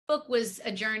book was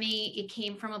a journey. It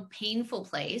came from a painful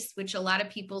place, which a lot of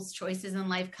people's choices in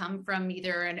life come from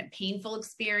either a painful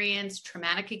experience,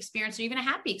 traumatic experience, or even a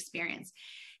happy experience.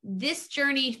 This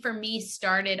journey for me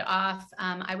started off,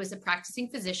 I was a practicing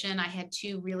physician. I had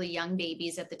two really young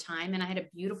babies at the time, and I had a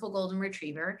beautiful golden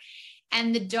retriever.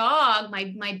 And the dog,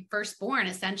 my firstborn,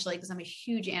 essentially, because I'm a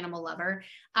huge animal lover,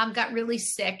 got really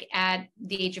sick at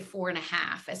the age of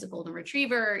 4.5 as a golden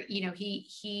retriever. You know,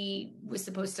 he was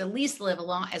supposed to at least live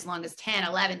as long as 10,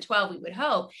 11, 12, we would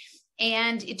hope.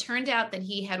 And it turned out that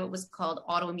he had what was called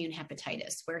autoimmune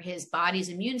hepatitis, where his body's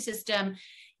immune system,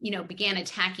 began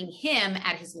attacking him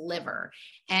at his liver.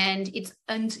 And it's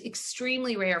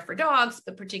extremely rare for dogs,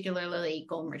 but particularly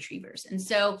golden retrievers. And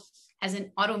so as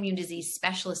an autoimmune disease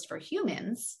specialist for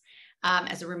humans,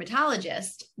 as a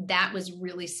rheumatologist, that was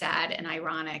really sad and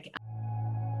ironic.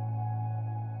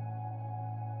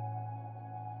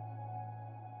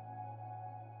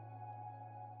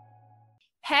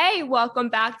 Hey, welcome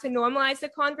back to Normalize the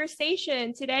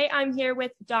Conversation. Today, I'm here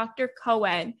with Dr.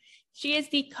 Cohen. She is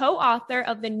the co-author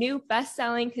of the new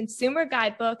best-selling consumer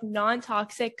guidebook,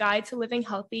 Non-Toxic Guide to Living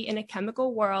Healthy in a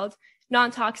Chemical World.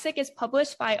 Non-Toxic is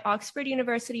published by Oxford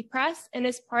University Press and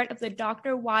is part of the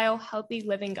Dr. Weil Healthy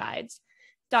Living Guides.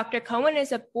 Dr. Cohen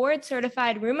is a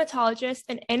board-certified rheumatologist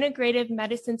and integrative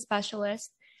medicine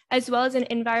specialist, as well as an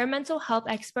environmental health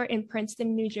expert in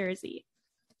Princeton, New Jersey.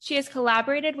 She has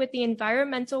collaborated with the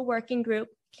Environmental Working Group,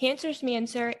 Cancer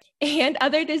Schmancer, and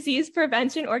other disease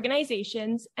prevention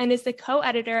organizations, and is the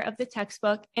co-editor of the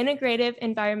textbook Integrative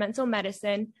Environmental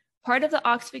Medicine, part of the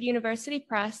Oxford University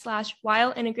Press /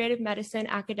 Weil Integrative Medicine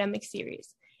academic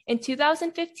series. In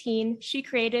 2015, she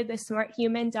created the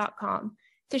smarthuman.com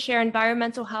to share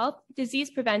environmental health, disease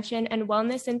prevention, and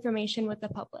wellness information with the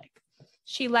public.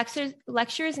 She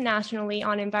lectures nationally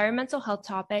on environmental health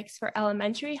topics for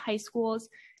elementary, high schools,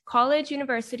 college,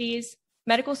 universities,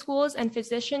 medical schools, and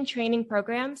physician training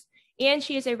programs, and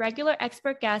she is a regular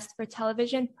expert guest for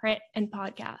television, print, and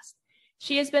podcast.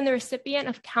 She has been the recipient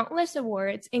of countless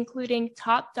awards, including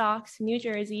Top Docs New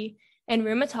Jersey and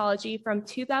Rheumatology from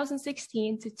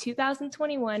 2016 to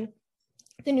 2021,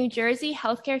 the New Jersey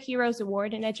Healthcare Heroes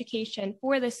Award in Education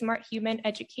for the Smart Human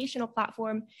educational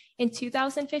platform in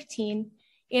 2015,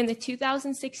 and the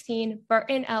 2016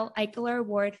 Burton L. Eichler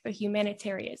Award for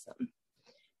humanitarianism.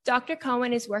 Dr.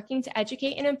 Cohen is working to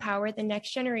educate and empower the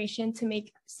next generation to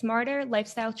make smarter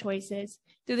lifestyle choices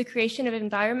through the creation of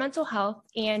environmental health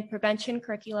and prevention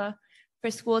curricula for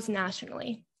schools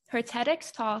nationally. Her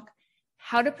TEDx talk,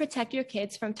 How to Protect Your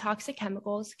Kids from Toxic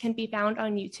Chemicals, can be found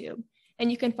on YouTube,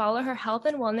 and you can follow her health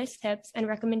and wellness tips and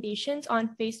recommendations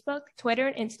on Facebook, Twitter,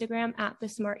 and Instagram at The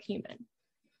Smart Human.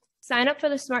 Sign up for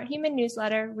the Smart Human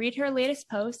newsletter, read her latest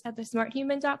post at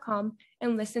thesmarthuman.com,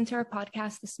 and listen to her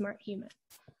podcast, The Smart Human.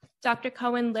 Dr.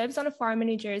 Cohen lives on a farm in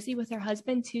New Jersey with her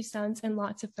husband, 2 sons, and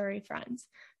lots of furry friends.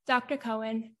 Dr.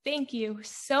 Cohen, thank you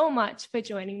so much for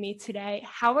joining me today.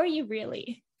 How are you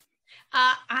really?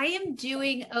 I am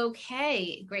doing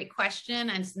okay. Great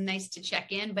question. And it's nice to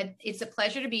check in, but it's a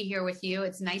pleasure to be here with you.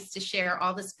 It's nice to share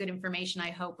all this good information, I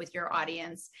hope, with your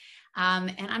audience.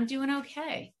 And I'm doing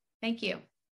okay. Thank you.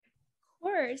 Of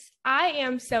course. I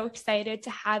am so excited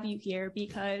to have you here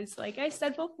because, like I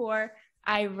said before,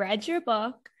 I read your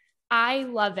book. I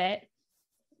love it.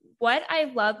 What I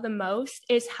love the most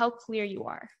is how clear you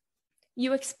are.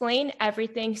 You explain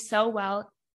everything so well.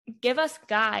 Give us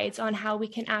guides on how we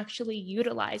can actually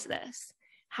utilize this,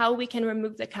 how we can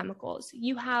remove the chemicals.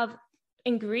 You have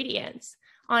ingredients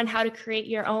on how to create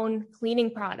your own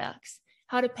cleaning products,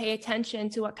 how to pay attention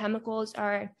to what chemicals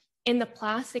are in the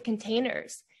plastic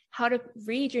containers, how to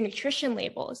read your nutrition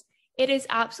labels. It is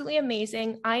absolutely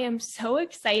amazing. I am so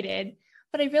excited.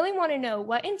 But I really want to know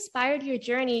what inspired your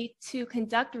journey to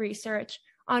conduct research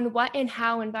on what and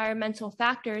how environmental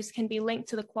factors can be linked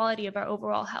to the quality of our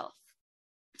overall health.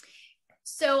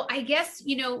 So I guess,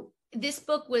 this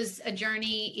book was a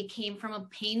journey. It came from a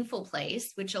painful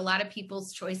place, which a lot of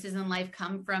people's choices in life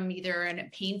come from either a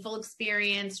painful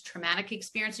experience, traumatic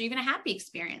experience, or even a happy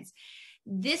experience.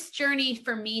 This journey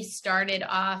for me started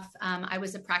off, I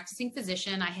was a practicing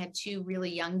physician. I had two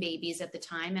really young babies at the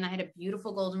time, and I had a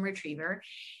beautiful golden retriever.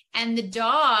 And the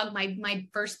dog, my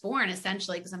firstborn,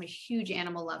 essentially, because I'm a huge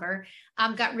animal lover,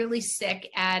 got really sick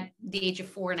at the age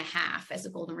of 4.5 as a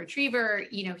golden retriever.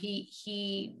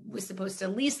 He was supposed to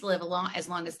at least live as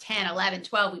long as 10, 11,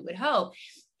 12, we would hope.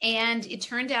 And it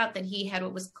turned out that he had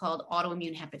what was called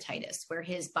autoimmune hepatitis, where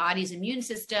his body's immune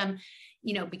system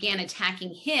began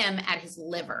attacking him at his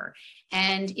liver.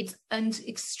 And it's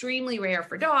extremely rare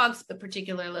for dogs, but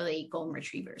particularly golden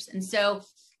retrievers. And so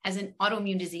as an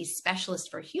autoimmune disease specialist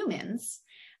for humans,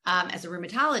 as a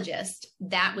rheumatologist.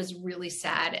 That was really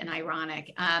sad and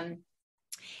ironic.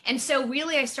 And so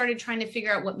really I started trying to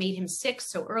figure out what made him sick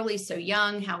so early, so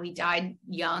young, how he died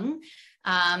young,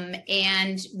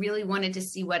 and really wanted to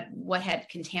see what had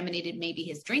contaminated maybe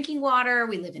his drinking water.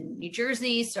 We live in New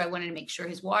Jersey, so I wanted to make sure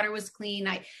his water was clean.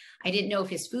 I didn't know if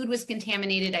his food was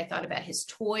contaminated. I thought about his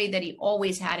toy that he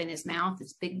always had in his mouth,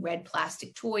 this big red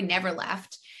plastic toy, never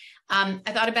left. I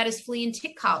thought about his flea and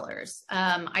tick collars.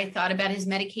 I thought about his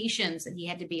medications that he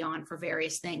had to be on for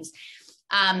various things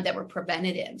that were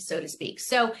preventative, so to speak.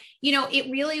 So,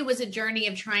 it really was a journey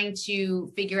of trying to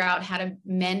figure out how to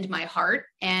mend my heart.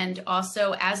 And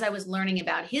also, as I was learning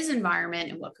about his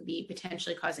environment and what could be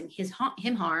potentially causing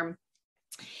him harm,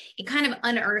 it kind of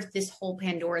unearthed this whole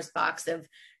Pandora's box of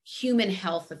human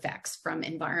health effects from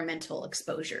environmental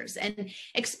exposures, and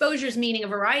exposures meaning a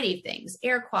variety of things: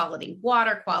 air quality,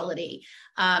 water quality,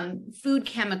 food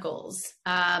chemicals,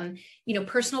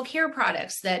 personal care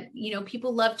products that,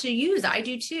 people love to use. I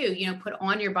do too, put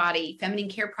on your body, feminine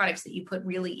care products that you put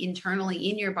really internally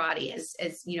in your body as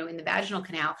in the vaginal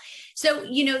canal. So,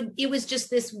 it was just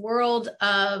this world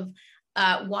of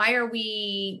why are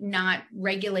we not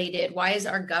regulated? Why is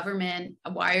our government,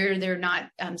 why are there not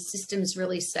systems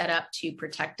really set up to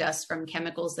protect us from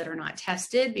chemicals that are not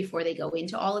tested before they go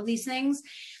into all of these things?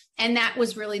 And that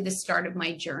was really the start of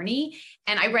my journey.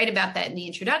 And I write about that in the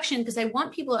introduction because I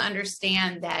want people to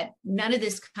understand that none of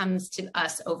this comes to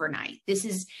us overnight. This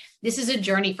is a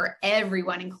journey for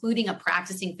everyone, including a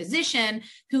practicing physician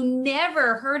who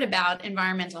never heard about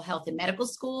environmental health in medical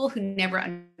school, who never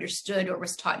understood or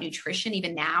was taught nutrition.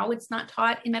 Even now, it's not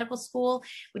taught in medical school,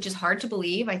 which is hard to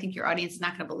believe. I think your audience is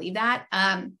not going to believe that.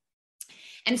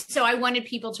 And so I wanted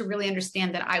people to really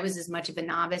understand that I was as much of a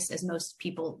novice as most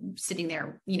people sitting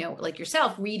there, like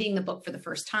yourself, reading the book for the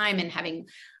first time and having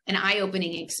an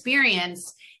eye-opening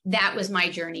experience. That was my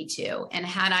journey too. And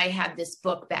had I had this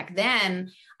book back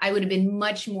then, I would have been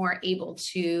much more able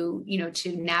to,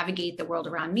 to navigate the world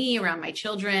around me, around my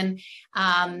children,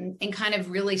 and kind of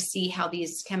really see how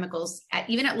these chemicals,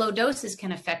 even at low doses,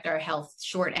 can affect our health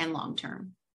short and long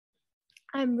term.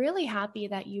 I'm really happy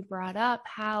that you brought up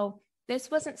how this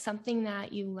wasn't something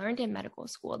that you learned in medical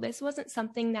school. This wasn't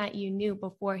something that you knew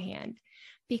beforehand,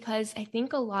 because I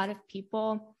think a lot of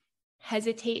people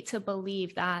hesitate to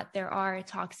believe that there are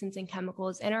toxins and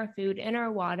chemicals in our food, in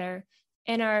our water,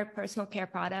 in our personal care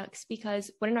products,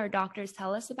 because wouldn't our doctors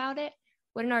tell us about it?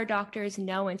 Wouldn't our doctors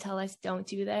know and tell us, don't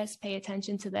do this, pay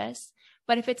attention to this?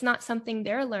 But if it's not something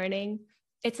they're learning,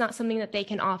 it's not something that they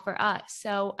can offer us.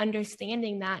 So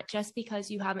understanding that just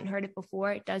because you haven't heard it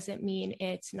before, it doesn't mean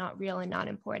it's not real and not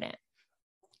important.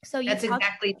 So that's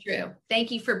exactly true.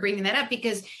 Thank you for bringing that up,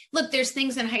 because look, there's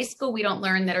things in high school we don't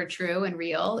learn that are true and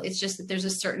real. It's just that there's a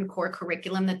certain core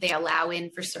curriculum that they allow in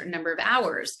for a certain number of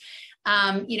hours.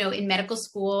 In medical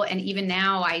school, and even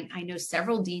now I know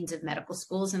several deans of medical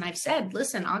schools, and I've said,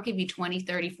 listen, I'll give you 20,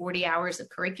 30, 40 hours of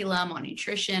curriculum on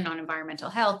nutrition, on environmental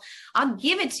health. I'll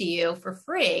give it to you for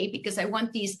free because I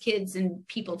want these kids and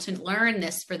people to learn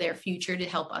this for their future to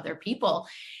help other people.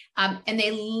 And they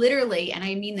literally, and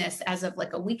I mean this as of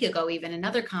like a week ago, even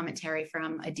another commentary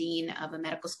from a dean of a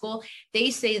medical school, they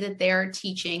say that they're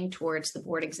teaching towards the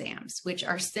board exams, which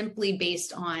are simply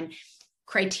based on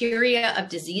criteria of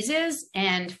diseases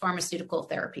and pharmaceutical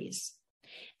therapies.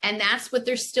 And that's what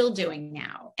they're still doing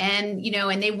now. And,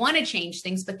 and they want to change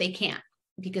things, but they can't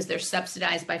because they're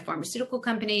subsidized by pharmaceutical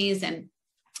companies. And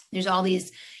there's all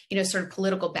these, sort of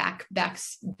political back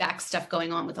stuff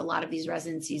going on with a lot of these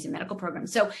residencies and medical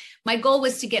programs. So my goal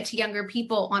was to get to younger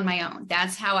people on my own.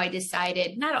 That's how I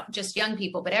decided, not just young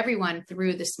people, but everyone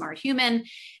through the Smart Human,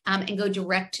 and go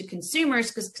direct to consumers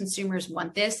because consumers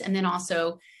want this. And then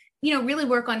also, really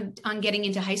work on getting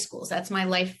into high schools. That's my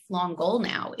lifelong goal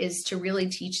now, is to really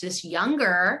teach this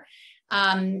younger,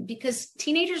 because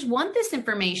teenagers want this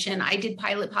information. I did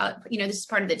pilot, this is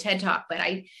part of the TED Talk, but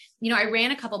I ran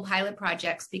a couple pilot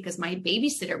projects because my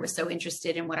babysitter was so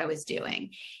interested in what I was doing,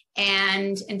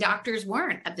 and doctors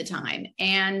weren't at the time.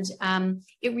 And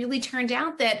it really turned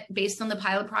out that based on the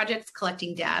pilot projects,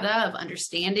 collecting data of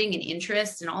understanding and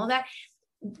interest and all of that,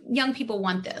 young people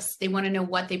want this. They want to know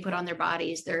what they put on their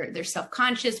bodies. They're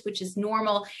self-conscious, which is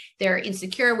normal. They're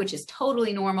insecure, which is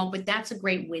totally normal, but that's a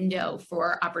great window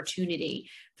for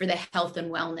opportunity for the health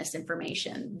and wellness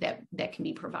information that can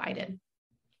be provided.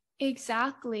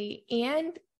 Exactly.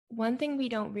 And one thing we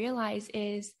don't realize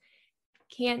is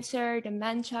cancer,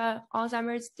 dementia,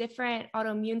 Alzheimer's, different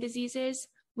autoimmune diseases,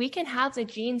 we can have the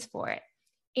genes for it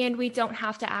and we don't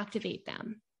have to activate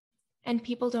them. And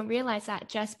people don't realize that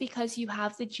just because you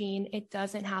have the gene, it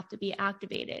doesn't have to be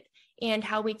activated. and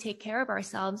how we take care of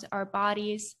ourselves, our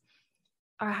bodies,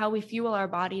 or how we fuel our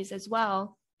bodies as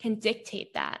well, can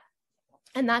dictate that.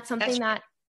 And that's something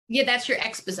that's your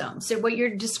exposome. So what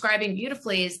you're describing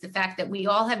beautifully is the fact that we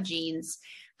all have genes.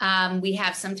 We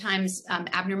have sometimes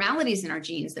abnormalities in our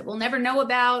genes that we'll never know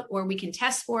about, or we can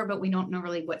test for, but we don't know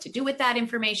really what to do with that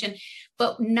information.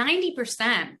 But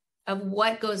 90% of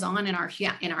what goes on in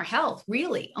our health,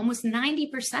 really, almost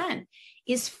 90%,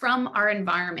 is from our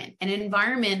environment. And an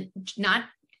environment not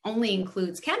only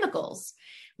includes chemicals,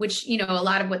 which, a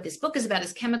lot of what this book is about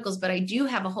is chemicals, but I do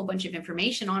have a whole bunch of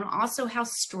information on also how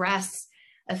stress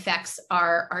affects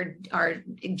our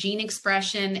gene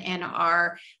expression and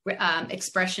our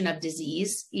expression of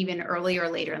disease, even earlier or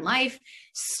later in life.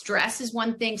 Stress is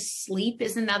one thing. Sleep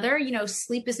is another.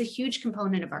 Sleep is a huge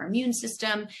component of our immune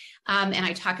system. And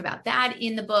I talk about that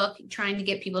in the book, trying to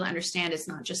get people to understand it's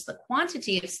not just the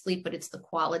quantity of sleep, but it's the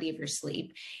quality of your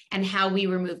sleep and how we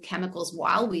remove chemicals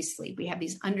while we sleep. We have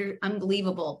these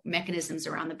unbelievable mechanisms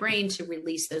around the brain to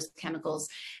release those chemicals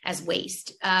as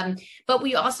waste. But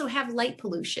we also have light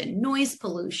pollution, noise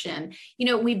pollution.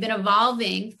 We've been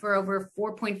evolving for over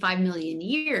 4.5 million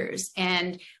years,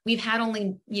 and we've had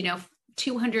only,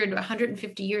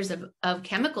 150 years of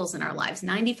chemicals in our lives,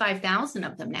 95,000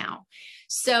 of them now.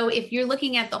 So if you're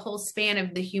looking at the whole span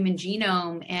of the human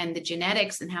genome and the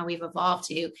genetics and how we've evolved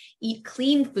to eat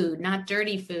clean food, not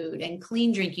dirty food, and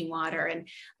clean drinking water, and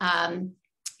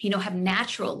have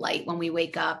natural light when we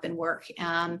wake up and work,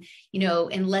 and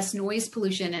less noise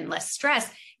pollution and less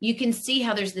stress, you can see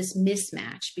how there's this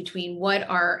mismatch between what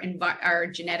our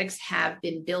genetics have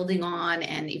been building on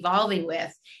and evolving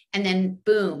with, and then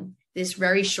boom, this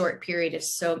very short period of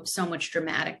so much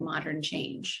dramatic modern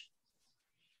change.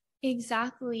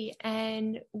 Exactly.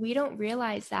 And we don't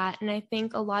realize that. And I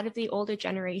think a lot of the older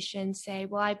generations say,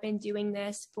 well, I've been doing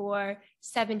this for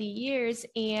 70 years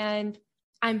and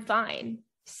I'm fine.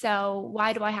 So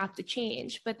why do I have to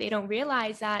change? But they don't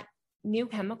realize that new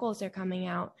chemicals are coming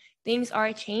out. Things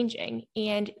are changing,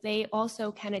 and they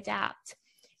also can adapt.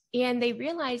 And they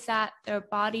realize that their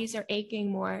bodies are aching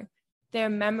more. Their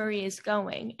memory is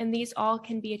going. And these all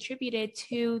can be attributed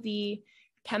to the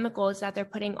chemicals that they're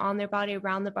putting on their body,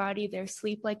 around the body, their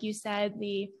sleep, like you said,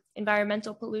 the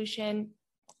environmental pollution.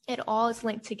 It all is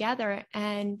linked together.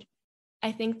 And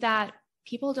I think that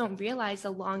people don't realize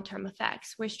the long-term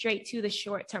effects. We're straight to the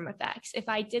short-term effects. If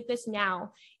I did this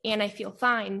now and I feel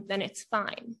fine, then it's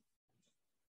fine.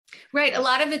 Right. A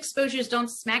lot of exposures don't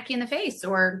smack you in the face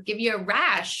or give you a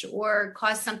rash or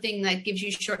cause something that gives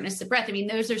you shortness of breath. I mean,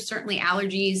 those are certainly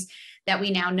allergies that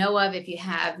we now know of. If you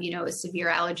have, a severe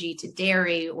allergy to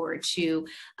dairy or to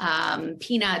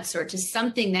peanuts or to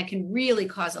something that can really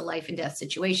cause a life and death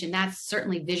situation, that's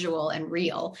certainly visual and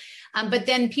real. But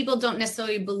then people don't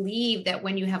necessarily believe that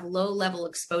when you have low level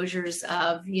exposures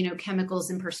of,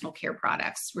 chemicals in personal care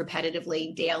products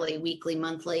repetitively, daily, weekly,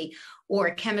 monthly,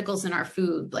 or chemicals in our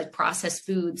food, like processed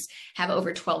foods have over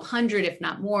 1,200, if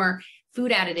not more,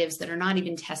 food additives that are not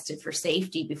even tested for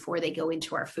safety before they go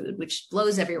into our food, which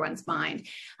blows everyone's mind.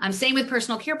 Same with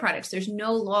personal care products. There's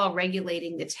no law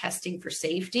regulating the testing for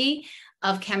safety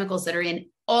of chemicals that are in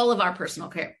all of our personal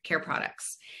care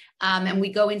products. And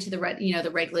we go into the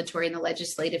regulatory and the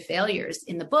legislative failures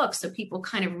in the book, so people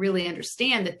kind of really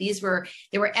understand that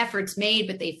there were efforts made,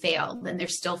 but they failed, and they're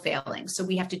still failing. So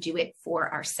we have to do it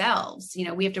for ourselves.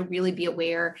 We have to really be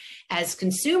aware as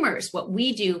consumers what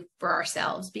we do for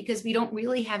ourselves, because we don't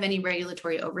really have any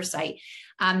regulatory oversight.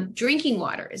 Drinking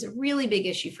water is a really big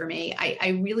issue for me.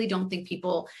 I really don't think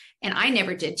people, and I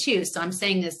never did too. So I'm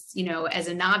saying this, as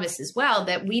a novice as well,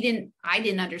 that I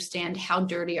didn't understand how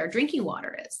dirty our drinking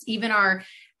water is. Even our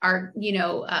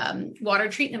water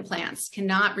treatment plants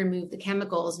cannot remove the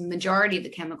chemicals, majority of the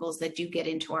chemicals that do get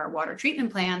into our water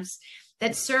treatment plants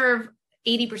that serve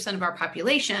 80% of our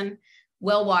population.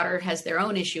 Well water has their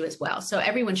own issue as well. So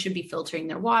everyone should be filtering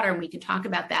their water, and we can talk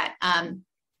about that.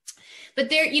 But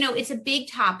it's a big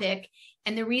topic.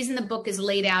 And the reason the book is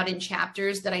laid out in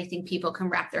chapters that I think people can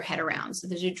wrap their head around. So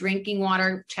there's a drinking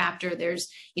water chapter. There's,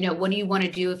 what do you want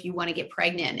to do if you want to get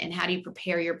pregnant, and how do you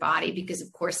prepare your body? Because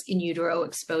of course, in utero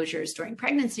exposures during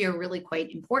pregnancy are really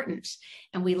quite important.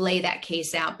 And we lay that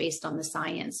case out based on the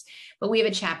science. But we have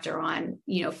a chapter on,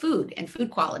 food and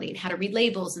food quality and how to read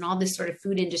labels and all this sort of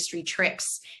food industry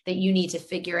tricks that you need to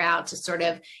figure out to sort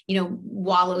of,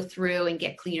 wallow through and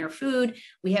get cleaner food.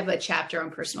 We have a chapter on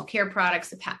personal care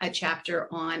products, a chapter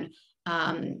on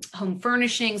home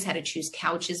furnishings, how to choose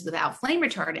couches without flame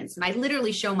retardants. And I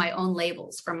literally show my own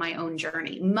labels from my own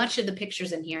journey. Much of the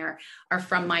pictures in here are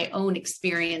from my own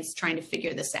experience trying to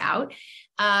figure this out.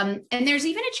 And there's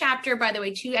even a chapter, by the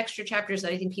way, 2 extra chapters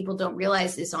that I think people don't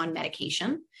realize is on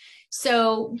medication.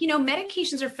 So,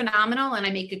 medications are phenomenal, and I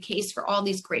make a case for all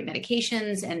these great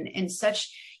medications and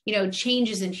such,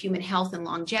 changes in human health and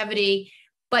longevity.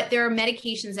 But there are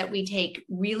medications that we take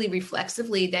really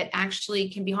reflexively that actually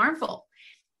can be harmful.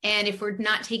 And if we're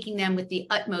not taking them with the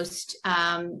utmost,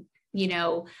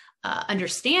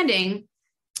 understanding,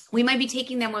 we might be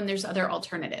taking them when there's other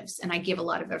alternatives. And I give a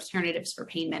lot of alternatives for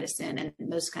pain medicine and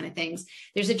those kind of things.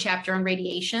 There's a chapter on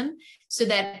radiation so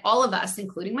that all of us,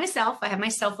 including myself, I have my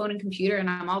cell phone and computer and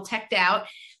I'm all teched out,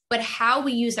 but how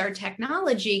we use our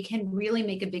technology can really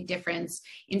make a big difference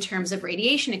in terms of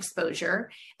radiation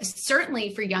exposure.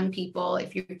 Certainly for young people,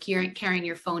 if you're carrying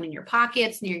your phone in your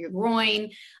pockets, near your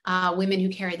groin, women who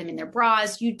carry them in their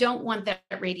bras, you don't want that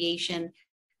radiation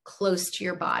close to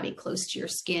your body, close to your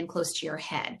skin, close to your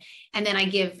head. And then I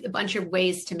give a bunch of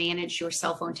ways to manage your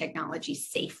cell phone technology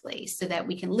safely so that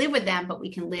we can live with them, but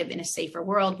we can live in a safer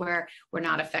world where we're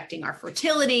not affecting our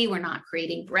fertility. We're not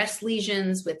creating breast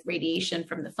lesions with radiation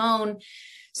from the phone.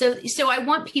 So I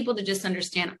want people to just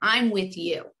understand I'm with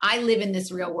you. I live in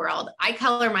this real world. I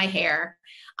color my hair.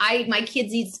 My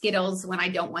kids eat Skittles when I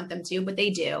don't want them to, but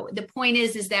they do. The point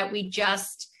is that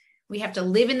we have to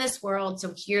live in this world.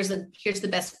 So here's the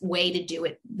best way to do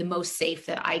it, the most safe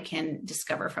that I can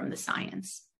discover from the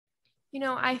science.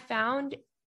 I found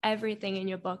everything in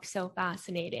your book so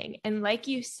fascinating. And like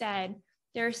you said,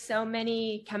 there are so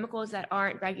many chemicals that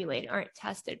aren't regulated, aren't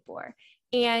tested for.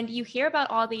 And you hear about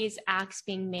all these acts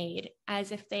being made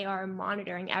as if they are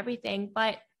monitoring everything.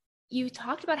 But you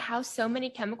talked about how so many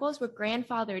chemicals were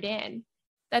grandfathered in,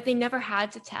 that they never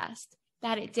had to test,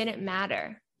 that it didn't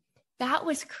matter. That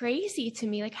was crazy to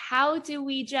me. Like, how do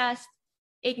we just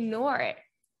ignore it?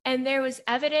 And there was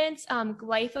evidence,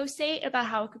 glyphosate, about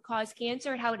how it could cause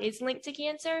cancer and how it is linked to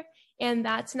cancer, and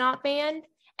that's not banned.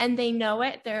 And they know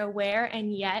it, they're aware,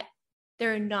 and yet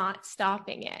they're not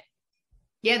stopping it.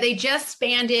 Yeah, they just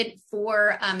banned it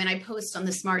for, and I post on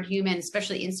the Smart Human,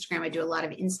 especially Instagram. I do a lot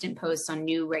of instant posts on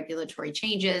new regulatory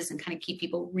changes and kind of keep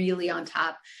people really on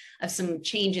top of some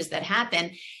changes that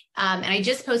happen. And I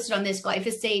just posted on this,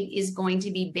 glyphosate is going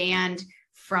to be banned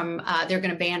from, they're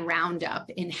going to ban Roundup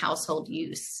in household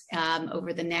use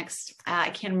over the next, I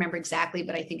can't remember exactly,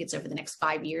 but I think it's over the next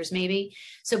 5 years maybe.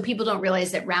 So people don't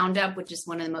realize that Roundup, which is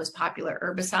one of the most popular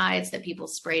herbicides that people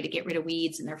spray to get rid of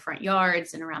weeds in their front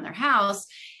yards and around their house,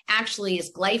 actually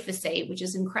is glyphosate, which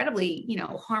is incredibly,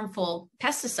 harmful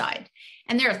pesticide.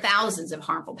 And there are thousands of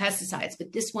harmful pesticides,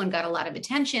 but this one got a lot of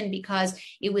attention because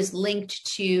it was linked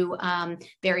to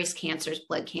various cancers,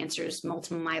 blood cancers,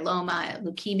 multiple myeloma,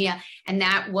 leukemia. And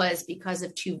that was because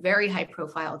of 2 very high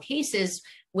profile cases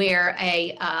where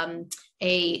a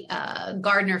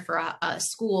gardener for a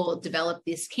school developed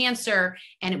this cancer,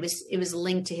 and it was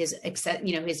linked to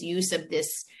his use of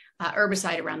this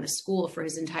herbicide around the school for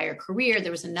his entire career. There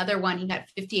was another one, he got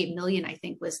 58 million, I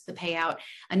think was the payout.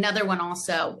 Another one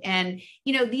also. And,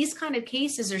 these kind of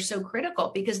cases are so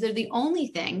critical because they're the only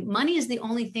thing, money is the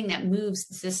only thing that moves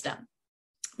the system.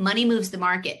 Money moves the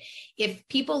market. If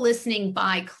people listening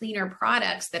buy cleaner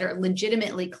products that are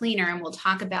legitimately cleaner, and we'll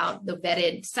talk about the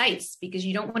vetted sites, because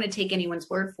you don't want to take anyone's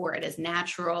word for it as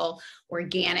natural,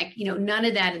 organic, none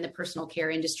of that in the personal care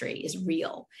industry is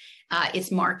real.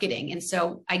 It's marketing. And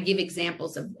so I give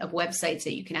examples of websites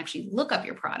that you can actually look up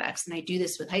your products. And I do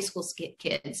this with high school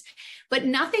kids, but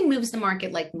nothing moves the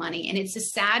market like money. And it's a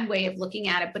sad way of looking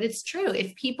at it, but it's true.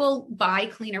 If people buy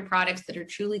cleaner products that are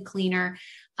truly cleaner,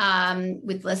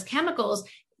 with less chemicals,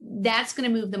 that's going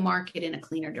to move the market in a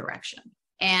cleaner direction.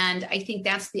 And I think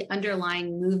that's the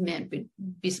underlying movement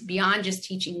beyond just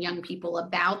teaching young people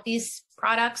about these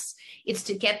products. It's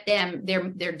to get them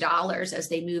their dollars as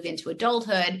they move into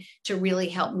adulthood to really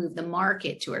help move the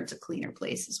market towards a cleaner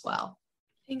place as well.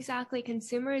 Exactly.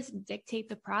 Consumers dictate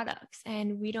the products,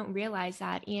 and we don't realize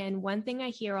that. And one thing I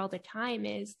hear all the time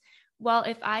is, well,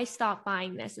 if I stop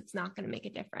buying this, it's not going to make a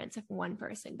difference if one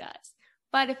person does.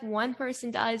 But if one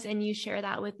person does, and you share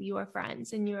that with your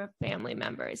friends and your family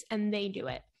members, and they do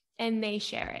it and they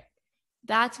share it,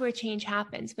 that's where change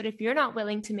happens. But if you're not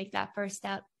willing to make that first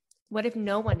step, what if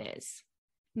no one is?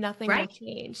 Nothing will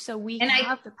change. So we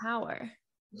have the power.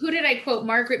 Who did I quote?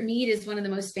 Margaret Mead is one of the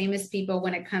most famous people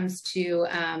when it comes to,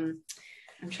 I'm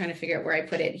trying to figure out where I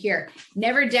put it here.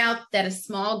 Never doubt that a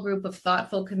small group of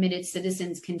thoughtful, committed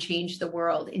citizens can change the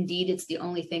world. Indeed, it's the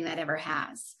only thing that ever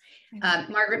has.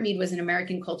 Margaret Mead was an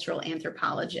American cultural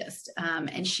anthropologist,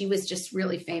 and she was just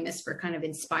really famous for kind of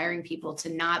inspiring people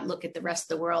to not look at the rest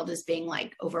of the world as being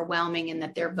like overwhelming, and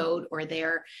that their vote or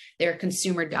their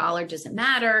consumer dollar doesn't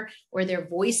matter, or their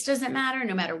voice doesn't matter,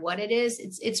 no matter what it is.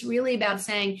 It's really about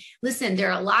saying, listen,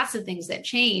 there are lots of things that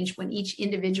change when each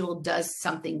individual does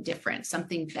something different,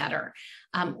 something better.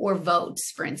 Or votes,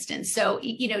 for instance. So,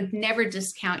 never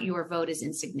discount your vote as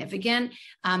insignificant,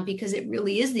 because it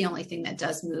really is the only thing that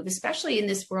does move, especially in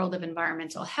this world of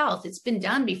environmental health. It's been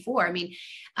done before. I mean,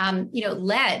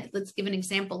 lead, let's give an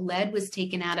example. Lead was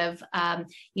taken out of,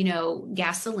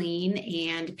 gasoline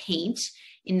and paint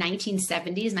in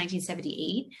 1970s,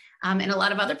 1978. And a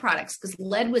lot of other products, because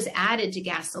lead was added to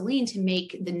gasoline to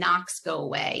make the NOx go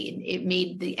away. It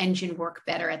made the engine work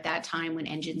better at that time when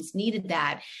engines needed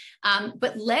that.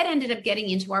 But lead ended up getting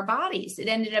into our bodies. It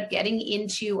ended up getting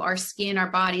into our skin,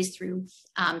 our bodies through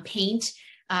paint,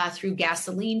 through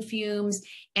gasoline fumes,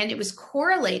 and it was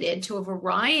correlated to a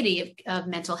variety of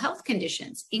mental health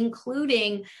conditions,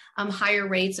 including higher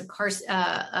rates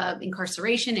of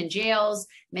incarceration in jails,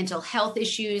 mental health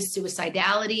issues,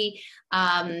 suicidality.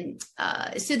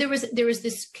 So there was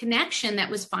this connection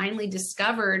that was finally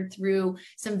discovered through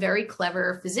some very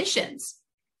clever physicians.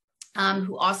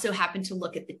 Who also happened to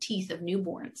look at the teeth of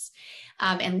newborns,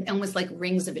 and was like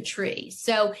rings of a tree.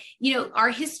 So, our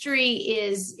history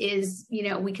is,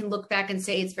 we can look back and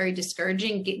say it's very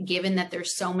discouraging given that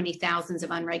there's so many thousands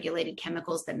of unregulated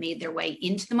chemicals that made their way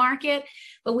into the market,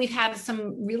 but we've had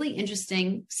some really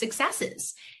interesting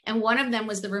successes. And one of them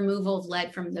was the removal of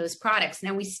lead from those products.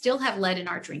 Now, we still have lead in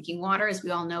our drinking water, as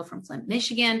we all know from Flint,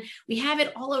 Michigan. We have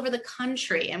it all over the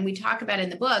country, and we talk about it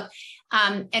in the book.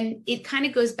 And it kind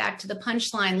of goes back to the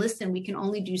punchline. Listen, we can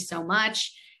only do so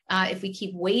much. If we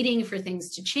keep waiting for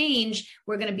things to change,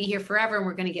 we're going to be here forever and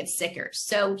we're going to get sicker.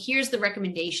 So here's the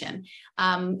recommendation.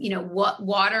 What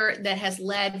water that has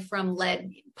lead from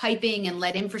lead piping and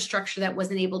lead infrastructure that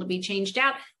wasn't able to be changed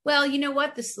out. Well, you know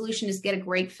what? The solution is get a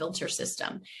great filter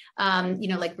system,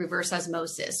 like reverse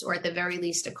osmosis, or at the very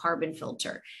least, a carbon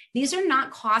filter. These are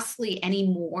not costly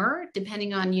anymore,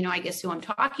 depending on, I guess who I'm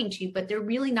talking to, but they're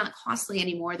really not costly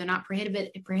anymore. They're not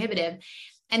prohibitive.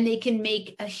 And they can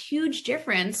make a huge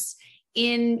difference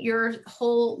in your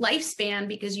whole lifespan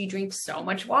because you drink so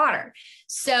much water.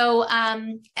 So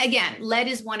again, lead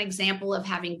is one example of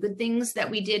having good things that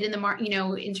we did in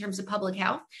the in terms of public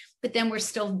health, but then we're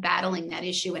still battling that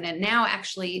issue. And now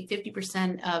actually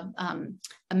 50% of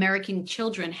American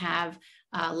children have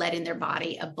lead in their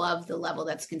body above the level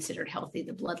that's considered healthy,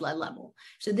 the blood lead level.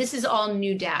 So this is all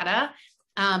new data.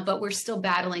 But we're still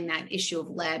battling that issue of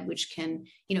lead, which can,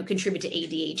 contribute to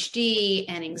ADHD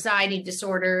and anxiety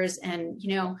disorders. And,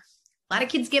 a lot of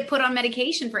kids get put on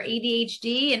medication for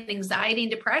ADHD and anxiety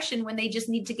and depression when they just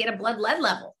need to get a blood lead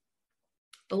level.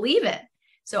 Believe it.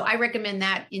 So I recommend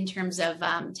that in terms of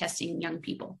testing young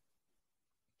people.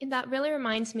 And that really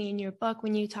reminds me in your book,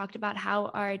 when you talked about how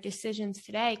our decisions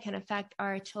today can affect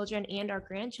our children and our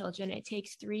grandchildren, it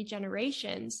takes 3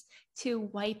 generations to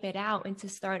wipe it out and to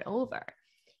start over.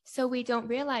 So we don't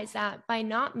realize that by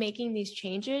not making these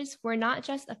changes, we're not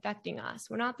just affecting us.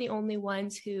 We're not the only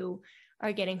ones who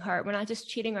are getting hurt. We're not just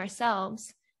cheating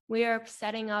ourselves. We are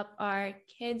setting up our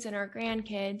kids and our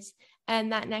grandkids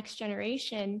and that next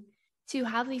generation to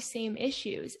have these same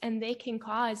issues. And they can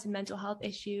cause mental health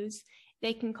issues.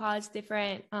 They can cause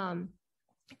different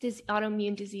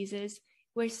autoimmune diseases.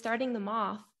 We're starting them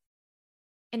off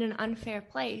in an unfair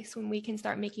place when we can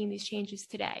start making these changes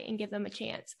today and give them a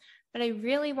chance. But I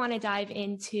really want to dive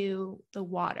into the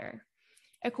water.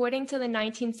 According to the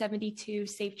 1972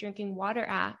 Safe Drinking Water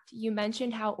Act, you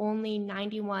mentioned how only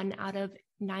 91 out of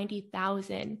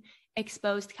 90,000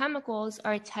 exposed chemicals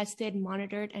are tested,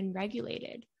 monitored, and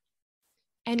regulated.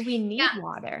 And we need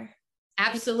water.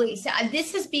 Absolutely. So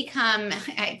this has become,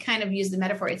 I kind of use the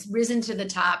metaphor, it's risen to the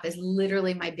top as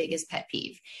literally my biggest pet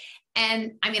peeve.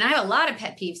 And I mean, I have a lot of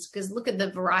pet peeves because look at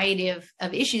the variety of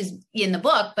issues in the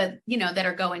book, but that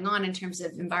are going on in terms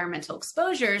of environmental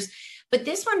exposures. But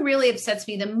this one really upsets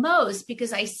me the most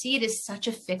because I see it as such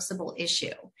a fixable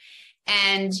issue.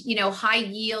 And, high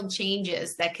yield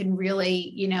changes that can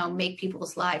really, make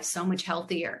people's lives so much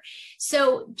healthier.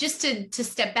 So just to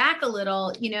step back a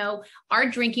little, our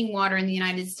drinking water in the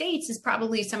United States is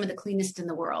probably some of the cleanest in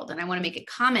the world. And I want to make a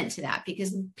comment to that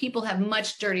because people have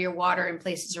much dirtier water in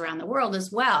places around the world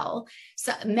as well.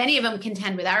 So many of them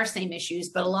contend with our same issues,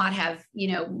 but a lot have,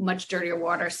 much dirtier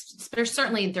water,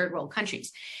 certainly in third world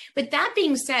countries. But that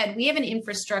being said, we have an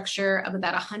infrastructure of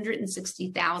about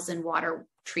 160,000 water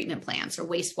treatment plants or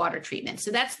wastewater treatment.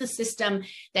 So that's the system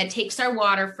that takes our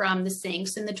water from the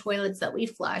sinks and the toilets that we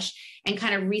flush and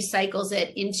kind of recycles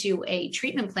it into a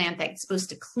treatment plant that's supposed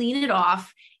to clean it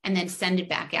off and then send it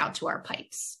back out to our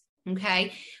pipes.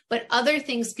 Okay. But other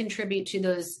things contribute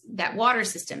to that water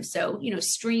system. So,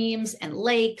 streams and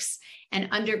lakes and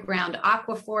underground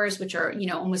aquifers, which are,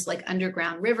 almost like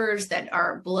underground rivers that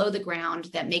are below the ground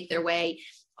that make their way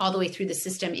all the way through the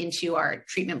system into our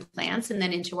treatment plants and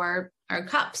then into our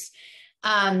cups.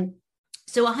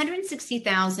 So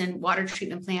 160,000 water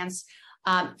treatment plants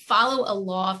follow a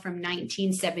law from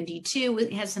 1972.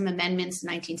 It has some amendments in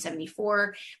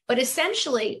 1974, but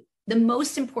essentially the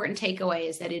most important takeaway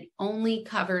is that it only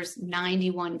covers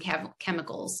 91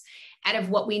 chemicals out of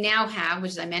what we now have,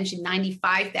 which as I mentioned,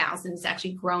 95,000. It's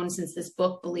actually grown since this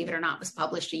book, believe it or not, was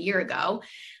published a year ago.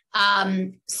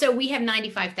 So we have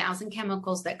 95,000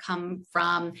 chemicals that come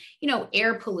from,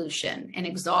 air pollution and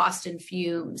exhaust and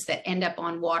fumes that end up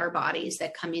on water bodies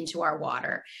that come into our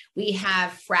water. We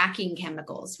have fracking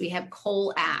chemicals. We have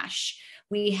coal ash.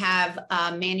 We have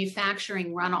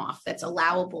manufacturing runoff that's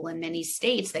allowable in many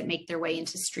states that make their way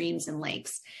into streams and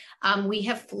lakes. We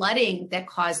have flooding that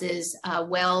causes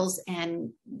wells and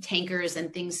tankers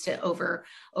and things to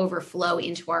overflow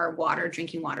into our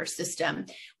drinking water system.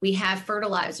 We have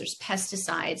fertilizers,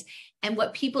 pesticides. And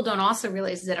what people don't also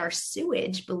realize is that our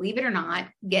sewage, believe it or not,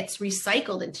 gets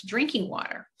recycled into drinking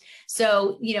water.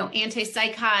 So,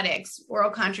 antipsychotics,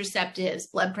 oral contraceptives,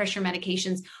 blood pressure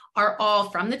medications are all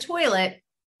from the toilet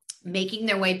making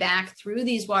their way back through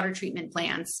these water treatment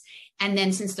plants. And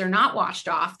then since they're not washed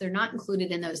off, they're not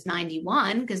included in those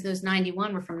 91 because those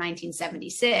 91 were from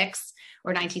 1976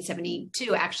 or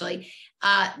 1972, actually.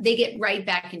 They get right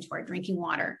back into our drinking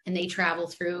water and they travel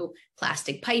through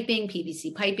plastic piping,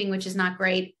 PVC piping, which is not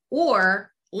great,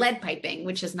 or lead piping,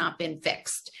 which has not been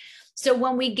fixed. So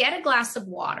when we get a glass of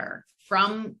water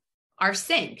from our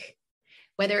sink,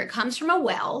 whether it comes from a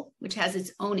well, which has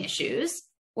its own issues,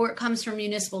 or it comes from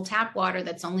municipal tap water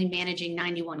that's only managing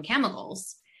 91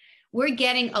 chemicals, we're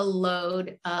getting a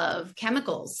load of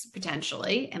chemicals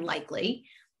potentially and likely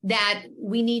that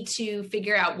we need to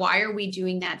figure out why are we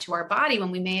doing that to our body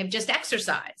when we may have just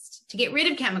exercised to get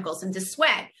rid of chemicals and to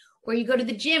sweat. Or you go to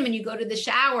the gym and you go to the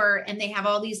shower and they have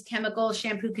all these chemical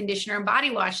shampoo, conditioner, and body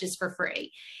washes for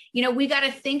free. We got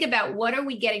to think about what are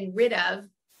we getting rid of,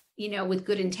 with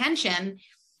good intention.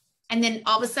 And then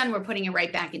all of a sudden we're putting it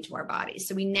right back into our bodies.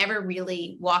 So we never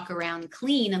really walk around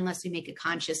clean unless we make a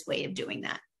conscious way of doing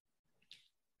that.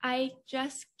 I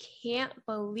just can't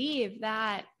believe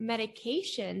that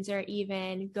medications are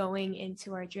even going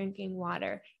into our drinking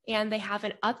water and they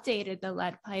haven't updated the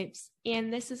lead pipes.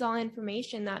 And this is all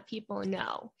information that people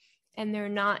know and they're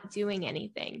not doing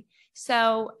anything.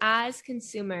 So as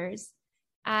consumers,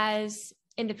 as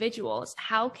individuals,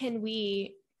 how can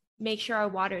we make sure our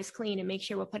water is clean and make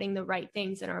sure we're putting the right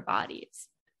things in our bodies?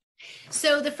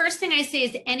 So the first thing I say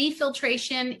is any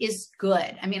filtration is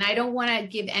good. I mean, I don't want to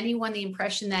give anyone the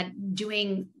impression that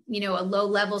doing, a low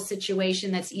level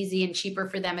situation that's easy and cheaper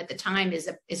for them at the time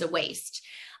is a waste.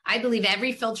 I believe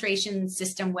every filtration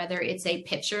system, whether it's a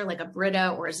pitcher like a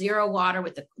Brita or a Zero Water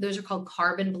those are called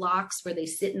carbon blocks where they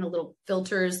sit in the little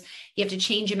filters. You have to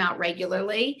change them out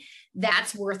regularly.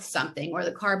 That's worth something. Or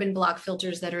the carbon block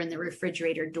filters that are in the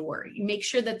refrigerator door. You make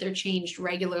sure that they're changed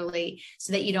regularly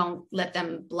so that you don't let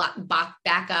them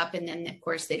back up. And then of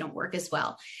course they don't work as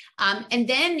well. And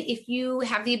then if you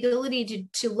have the ability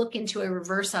to look into a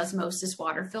reverse osmosis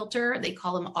water filter, they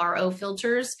call them RO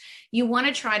filters. You want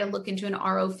to try to look into an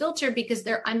RO filter because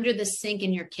they're under the sink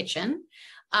in your kitchen.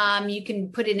 You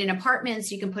can put it in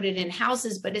apartments, you can put it in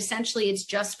houses, but essentially it's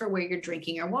just for where you're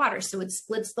drinking your water. So it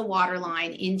splits the water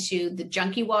line into the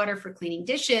junky water for cleaning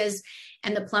dishes.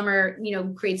 And the plumber,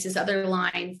 creates this other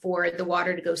line for the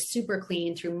water to go super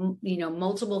clean through,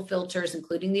 multiple filters,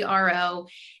 including the RO.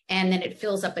 And then it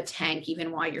fills up a tank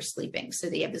even while you're sleeping. So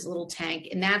they have this little tank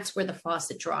and that's where the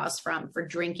faucet draws from for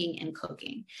drinking and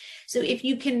cooking. So if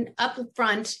you can up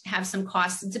front have some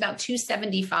costs, it's about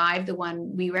 $275, the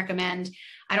one we recommend.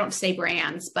 I don't say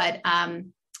brands, but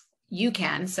you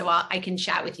can, so I can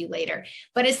chat with you later.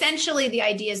 But essentially the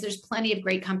idea is there's plenty of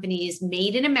great companies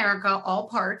made in America, all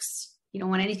parts. You don't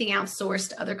want anything outsourced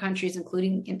to other countries,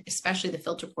 including especially the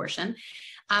filter portion.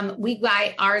 We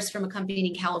buy ours from a company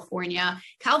in California.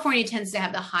 California tends to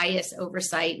have the highest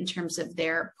oversight in terms of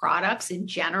their products in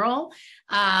general.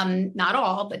 Not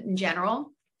all, but in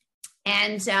general.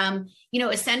 And,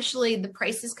 essentially the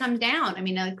prices come down. I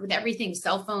mean, like with everything,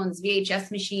 cell phones, VHS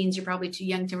machines, you're probably too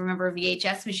young to remember a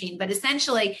VHS machine, but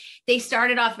essentially they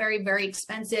started off very, very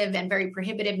expensive and very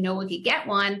prohibitive. No one could get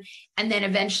one. And then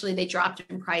eventually they dropped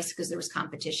in price because there was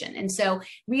competition. And so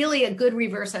really a good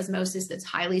reverse osmosis that's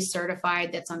highly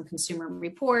certified, that's on Consumer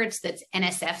Reports, that's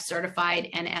NSF certified,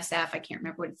 NSF, I can't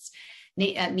remember what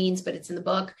it means, but it's in the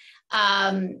book.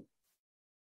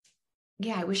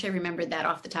 Yeah, I wish I remembered that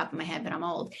off the top of my head, but I'm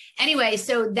old. Anyway,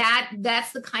 so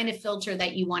that's the kind of filter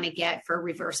that you want to get for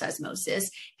reverse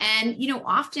osmosis. And,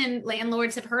 often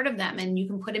landlords have heard of them, and you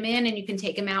can put them in and you can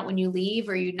take them out when you leave,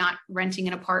 or you're not renting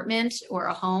an apartment or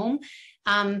a home.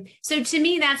 So to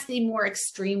me, that's the more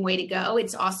extreme way to go.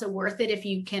 It's also worth it if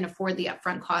you can afford the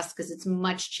upfront cost, because it's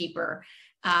much cheaper.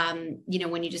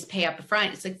 When you just pay up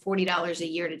front, it's like $40 a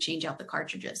year to change out the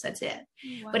cartridges. That's it.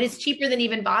 Wow. But it's cheaper than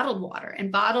even bottled water.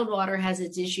 And bottled water has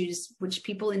its issues, which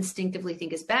people instinctively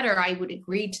think is better. I would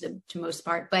agree to most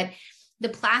part, but the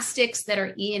plastics that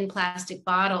are in plastic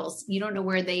bottles, you don't know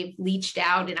where they've leached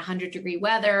out in 100-degree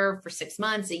weather for 6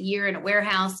 months, a year in a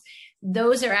warehouse.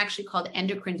 Those are actually called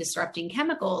endocrine disrupting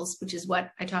chemicals, which is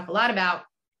what I talk a lot about.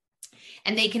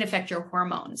 And they can affect your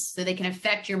hormones. So they can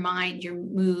affect your mind, your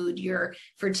mood, your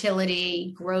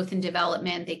fertility, growth and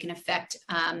development. They can affect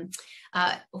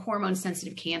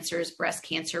hormone-sensitive cancers, breast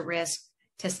cancer risk,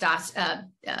 testicular,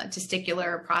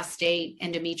 prostate,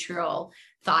 endometrial,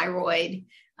 thyroid.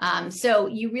 So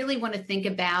you really want to think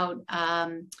about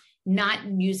not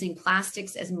using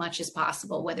plastics as much as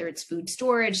possible, whether it's food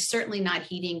storage, certainly not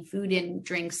heating food and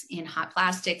drinks in hot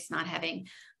plastics, not having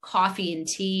coffee and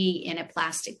tea in a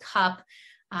plastic cup.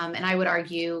 And I would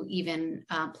argue even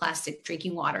plastic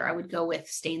drinking water. I would go with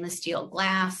stainless steel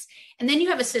glass. And then you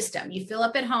have a system. You fill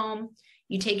up at home.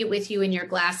 You take it with you in your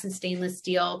glass and stainless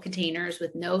steel containers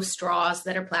with no straws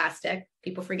that are plastic.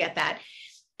 People forget that.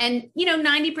 And,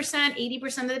 90%,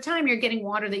 80% of the time, you're getting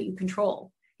water that you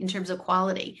control in terms of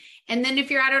quality. And then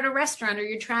if you're out at a restaurant or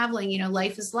you're traveling,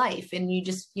 life is life. And you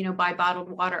just, buy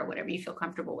bottled water or whatever you feel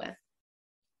comfortable with.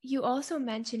 You also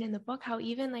mentioned in the book how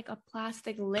even like a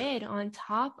plastic lid on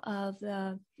top of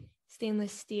the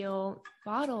stainless steel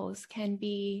bottles can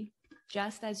be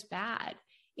just as bad.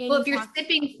 And well, if you're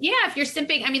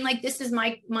sipping, I mean, like this is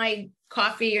my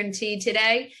coffee and tea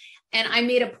today. And I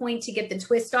made a point to get the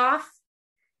twist off,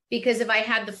 because if I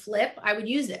had the flip, I would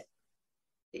use it.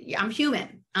 I'm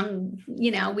human.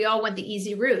 We all want the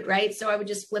easy route, right? So I would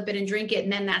just flip it and drink it.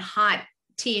 And then that hot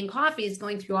tea and coffee is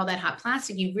going through all that hot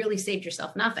plastic. You really saved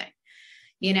yourself nothing,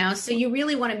 so you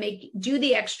really want to do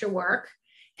the extra work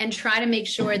and try to make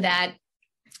sure that,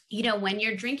 when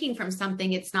you're drinking from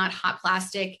something, it's not hot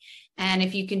plastic. And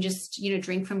if you can just,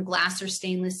 drink from glass or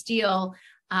stainless steel,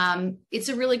 it's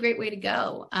a really great way to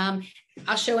go.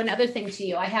 I'll show another thing to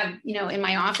you. I have, in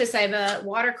my office, I have a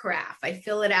water carafe. I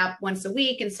fill it out once a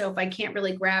week. And so if I can't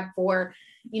really grab for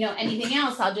anything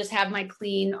else, I'll just have my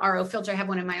clean RO filter. I have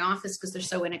one in my office because they're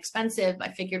so inexpensive. I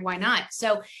figured, why not?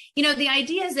 So, the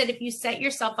idea is that if you set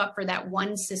yourself up for that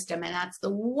one system, and that's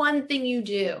the one thing you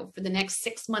do for the next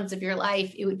 6 months of your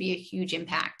life, it would be a huge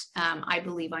impact, I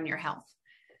believe, on your health.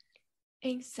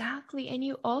 Exactly. And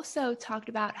you also talked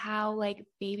about how like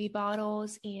baby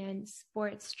bottles and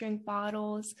sports drink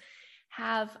bottles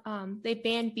have, they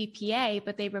banned BPA,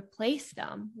 but they replaced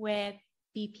them with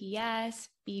BPS,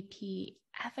 BPF,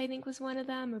 I think was one of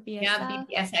them, or BSF. Yeah,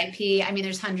 BPSIP. I mean,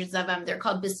 there's hundreds of them. They're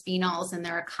called bisphenols, and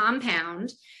they're a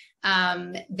compound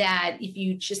that if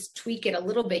you just tweak it a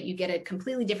little bit, you get a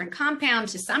completely different compound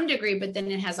to some degree, but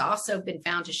then it has also been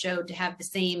found to have the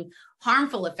same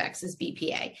harmful effects as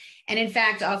BPA. And in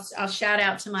fact, I'll shout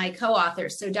out to my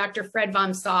co-authors. So Dr. Fred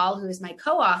von Saal, who is my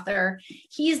co-author,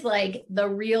 he's like the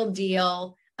real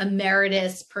deal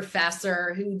emeritus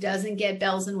professor who doesn't get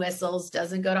bells and whistles,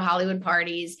 doesn't go to Hollywood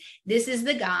parties. This is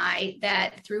the guy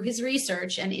that through his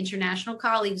research and international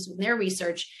colleagues with their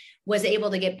research was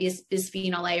able to get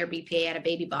bisphenol A or BPA out of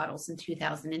baby bottles in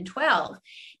 2012.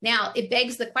 Now, it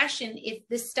begs the question, if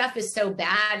this stuff is so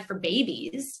bad for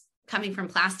babies coming from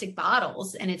plastic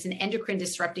bottles, and it's an endocrine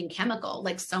disrupting chemical,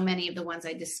 like so many of the ones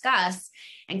I discuss,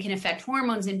 and can affect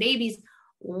hormones in babies,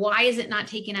 why is it not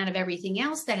taken out of everything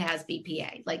else that has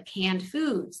BPA, like canned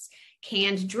foods,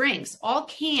 canned drinks? All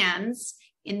cans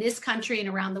in this country and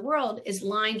around the world is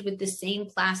lined with the same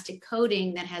plastic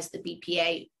coating that has the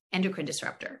BPA endocrine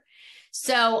disruptor.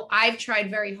 So I've tried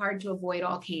very hard to avoid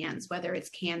all cans, whether it's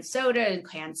canned soda,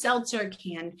 canned seltzer,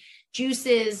 canned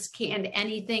juices, canned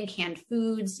anything, canned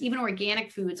foods. Even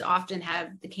organic foods often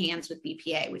have the cans with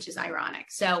BPA, which is ironic.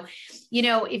 So,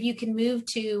 if you can move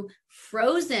to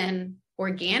frozen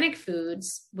organic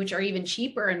foods, which are even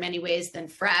cheaper in many ways than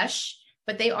fresh,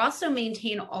 but they also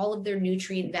maintain all of their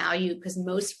nutrient value because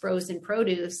most frozen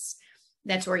produce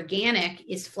that's organic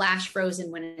is flash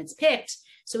frozen when it's picked.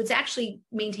 So it's actually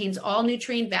maintains all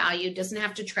nutrient value, doesn't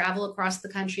have to travel across the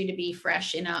country to be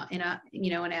fresh in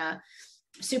a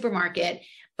supermarket.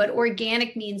 But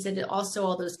organic means that also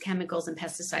all those chemicals and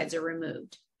pesticides are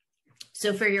removed.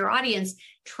 So for your audience,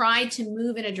 try to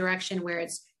move in a direction where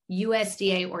it's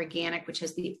USDA organic, which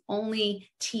has the only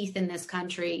teeth in this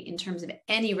country in terms of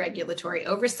any regulatory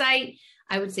oversight.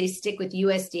 I would say stick with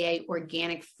USDA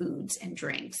organic foods and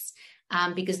drinks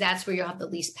because that's where you'll have the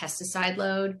least pesticide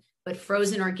load. But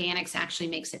frozen organics actually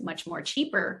makes it much more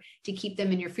cheaper to keep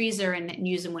them in your freezer and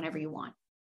use them whenever you want.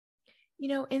 You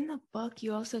know, in the book,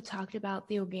 you also talked about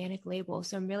the organic label.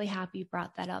 So I'm really happy you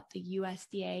brought that up, the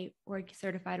USDA or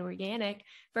certified organic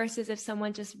versus if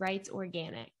someone just writes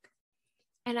organic.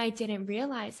 And I didn't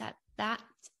realize that that's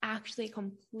actually a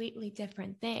completely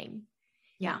different thing.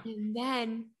 Yeah. And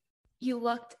then you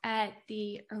looked at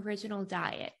the original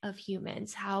diet of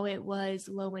humans, how it was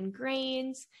low in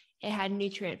grains, it had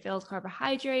nutrient-filled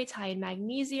carbohydrates, high in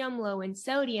magnesium, low in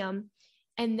sodium.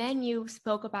 And then you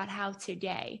spoke about how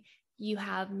today you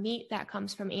have meat that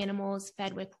comes from animals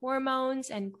fed with hormones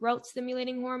and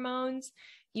growth-stimulating hormones.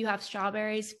 You have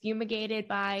strawberries fumigated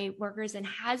by workers in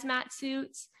hazmat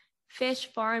suits, fish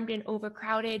farmed in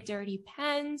overcrowded, dirty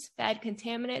pens, fed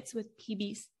contaminants with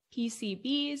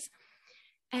PCBs,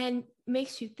 and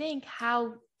makes you think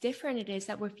how different it is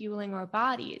that we're fueling our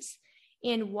bodies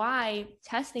and why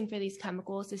testing for these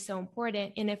chemicals is so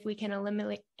important. And if we can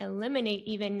eliminate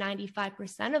even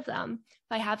 95% of them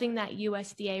by having that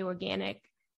USDA organic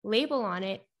label on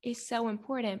it is so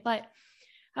important. But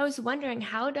I was wondering,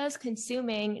 how does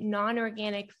consuming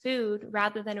non-organic food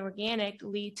rather than organic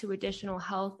lead to additional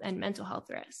health and mental health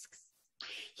risks?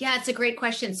 Yeah, it's a great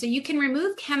question. So you can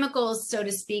remove chemicals, so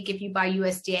to speak, if you buy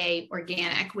USDA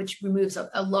organic, which removes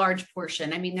a large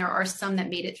portion. I mean, there are some that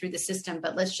made it through the system,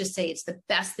 but let's just say it's the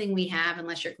best thing we have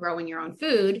unless you're growing your own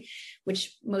food,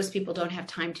 which most people don't have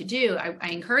time to do. I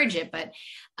encourage it, but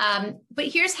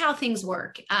here's how things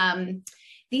work.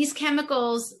 These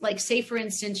chemicals, like say, for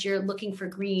instance, you're looking for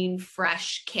green,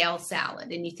 fresh kale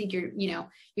salad, and you think you're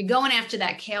going after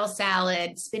that kale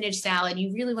salad, spinach salad.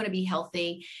 You really want to be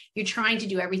healthy. You're trying to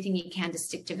do everything you can to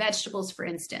stick to vegetables, for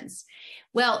instance.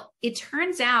 Well, it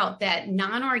turns out that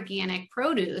non-organic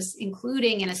produce,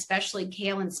 including and especially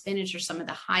kale and spinach, are some of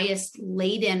the highest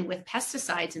laden with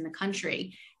pesticides in the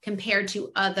country compared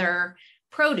to other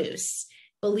produce,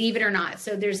 believe it or not.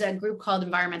 So there's a group called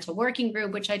Environmental Working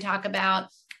Group, which I talk about,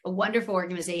 a wonderful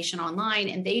organization online.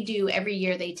 And they do every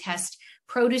year, they test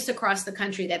produce across the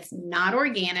country that's not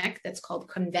organic, that's called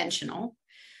conventional.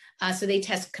 So they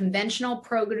test conventional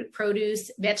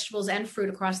produce, vegetables, and fruit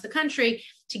across the country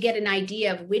to get an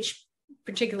idea of which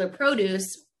particular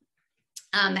produce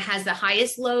has the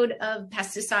highest load of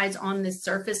pesticides on the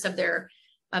surface of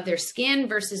their skin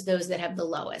versus those that have the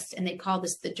lowest. And they call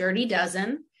this the Dirty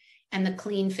Dozen and the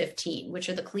Clean 15, which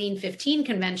are the Clean 15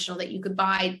 conventional that you could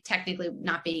buy, technically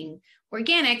not being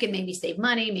organic, and maybe save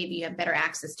money, maybe you have better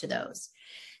access to those.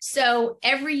 So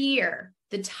every year,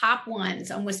 the top ones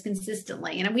almost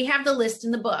consistently, and we have the list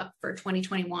in the book for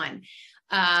 2021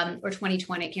 or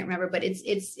 2020, I can't remember, but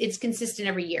it's consistent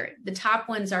every year. The top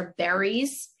ones are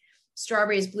berries,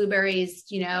 strawberries, blueberries,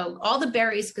 all the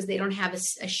berries, because they don't have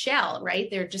a shell, right?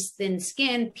 They're just thin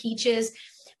skin, peaches,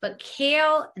 but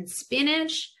kale and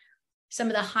spinach, some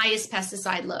of the highest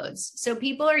pesticide loads. So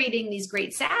people are eating these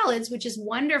great salads, which is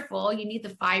wonderful. You need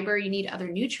the fiber, you need other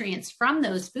nutrients from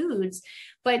those foods,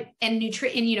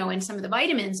 and some of the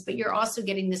vitamins, but you're also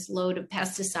getting this load of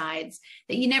pesticides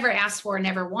that you never asked for,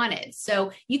 never wanted.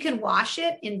 So you can wash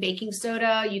it in baking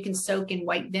soda, you can soak in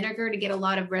white vinegar to get a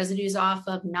lot of residues off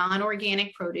of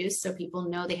non-organic produce. So people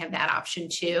know they have that option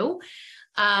too.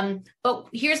 But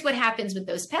here's what happens with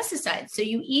those pesticides. So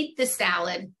you eat the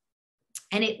salad,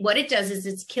 and what it does is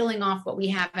it's killing off what we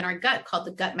have in our gut called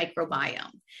the gut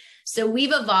microbiome. So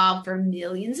we've evolved for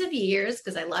millions of years,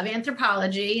 because I love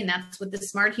anthropology, and that's what The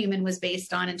Smart Human was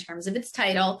based on in terms of its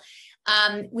title.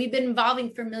 We've been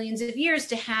evolving for millions of years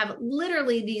to have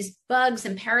literally these bugs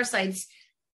and parasites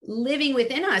living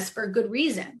within us for a good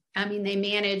reason. I mean, they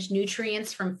manage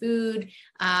nutrients from food.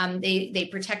 They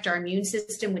protect our immune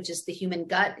system, which is the human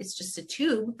gut. It's just a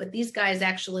tube, but these guys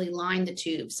actually line the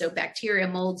tube. So bacteria,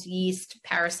 molds, yeast,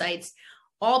 parasites,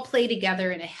 all play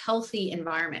together in a healthy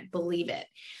environment, believe it.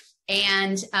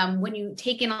 And when you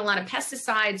take in a lot of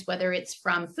pesticides, whether it's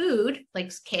from food,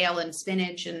 like kale and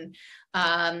spinach and,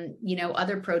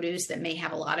 other produce that may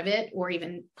have a lot of it, or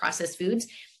even processed foods,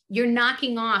 you're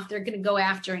knocking off, they're going to go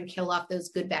after and kill off those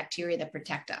good bacteria that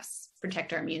protect us.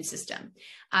 protect our immune system.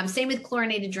 Same with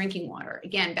chlorinated drinking water.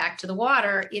 Again, back to the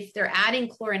water, if they're adding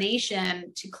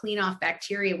chlorination to clean off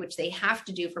bacteria, which they have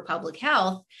to do for public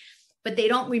health, but they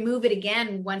don't remove it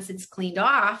again once it's cleaned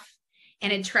off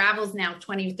and it travels now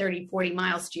 20, 30, 40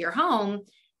 miles to your home,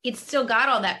 it's still got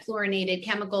all that chlorinated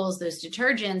chemicals, those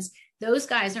detergents. Those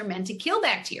guys are meant to kill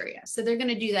bacteria. So they're going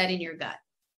to do that in your gut.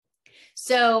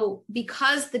 So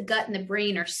because the gut and the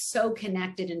brain are so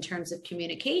connected in terms of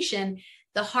communication,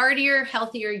 the heartier,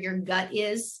 healthier your gut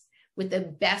is with the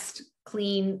best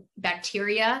clean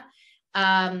bacteria,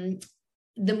 the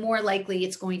more likely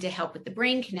it's going to help with the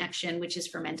brain connection, which is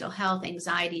for mental health,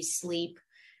 anxiety, sleep.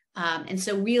 And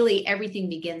so really everything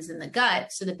begins in the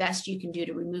gut. So the best you can do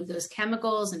to remove those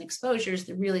chemicals and exposures,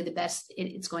 the best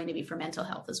it's going to be for mental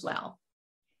health as well.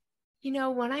 You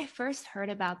know, when I first heard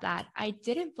about that, I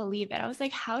didn't believe it. I was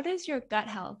like, how does your gut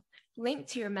health link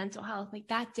to your mental health? Like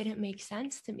that didn't make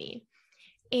sense to me.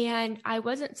 And I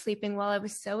wasn't sleeping well. I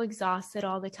was so exhausted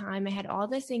all the time. I had all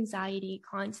this anxiety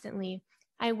constantly.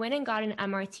 I went and got an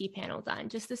MRT panel done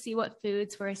just to see what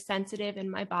foods were sensitive in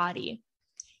my body.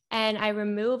 And I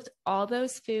removed all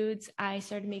those foods. I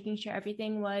started making sure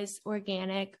everything was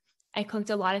organic. I cooked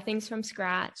a lot of things from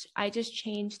scratch. I just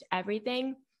changed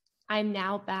everything. I'm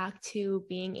now back to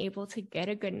being able to get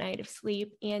a good night of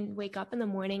sleep and wake up in the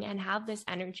morning and have this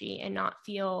energy and not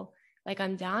feel like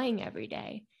I'm dying every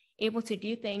day, able to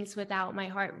do things without my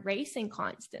heart racing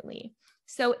constantly.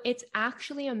 So it's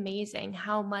actually amazing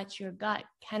how much your gut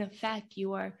can affect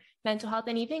your mental health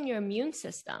and even your immune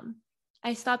system.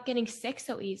 I stopped getting sick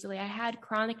so easily. I had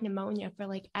chronic pneumonia for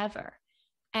like ever,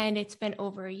 and it's been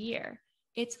over a year.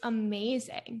 It's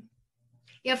amazing.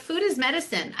 Yeah, food is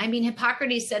medicine. I mean,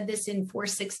 Hippocrates said this in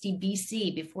 460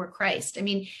 BC before Christ. I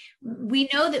mean, we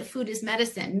know that food is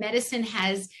medicine.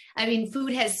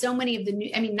 Food has so many of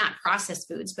the not processed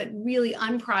foods, but really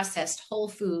unprocessed whole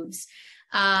foods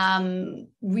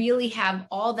really have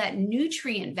all that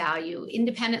nutrient value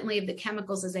independently of the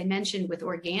chemicals, as I mentioned, with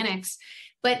organics.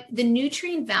 But the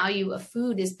nutrient value of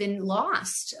food has been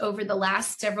lost over the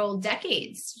last several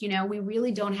decades. You know, we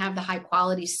really don't have the high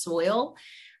quality soil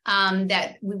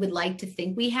that we would like to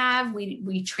think we have.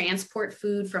 We transport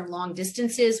food from long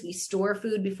distances. We store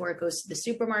food before it goes to the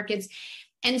supermarkets.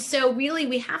 And so really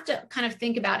we have to kind of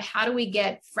think about how do we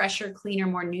get fresher, cleaner,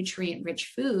 more nutrient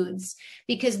rich foods,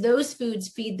 because those foods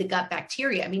feed the gut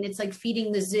bacteria. I mean, it's like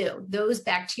feeding the zoo. Those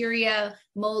bacteria,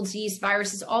 molds, yeast,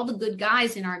 viruses, all the good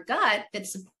guys in our gut that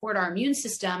support our immune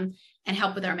system and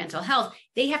help with our mental health,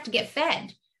 they have to get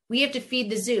fed. We have to feed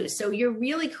the zoo. So you're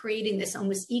really creating this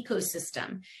almost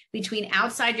ecosystem between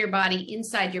outside your body,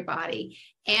 inside your body.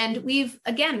 And we've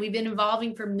been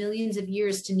evolving for millions of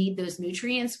years to need those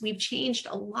nutrients. We've changed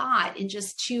a lot in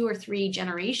just 2 or 3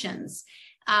 generations.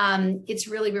 It's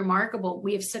really remarkable.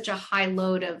 We have such a high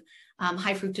load of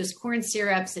high fructose corn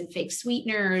syrups and fake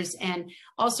sweeteners and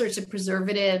all sorts of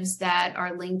preservatives that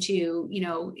are linked to,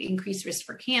 increased risk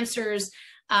for cancers.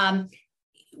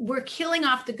 We're killing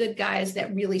off the good guys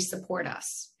that really support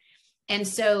us. And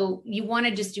so you want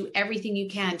to just do everything you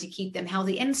can to keep them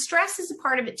healthy. And stress is a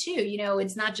part of it too.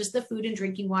 It's not just the food and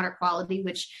drinking water quality,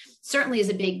 which certainly is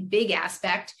a big, big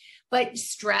aspect, but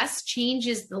stress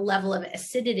changes the level of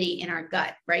acidity in our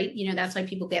gut, right? That's why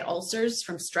people get ulcers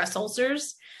from stress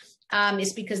ulcers.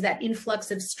 It's because that influx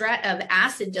of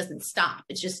acid doesn't stop.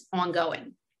 It's just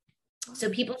ongoing. So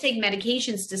people take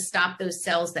medications to stop those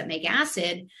cells that make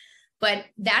acid. But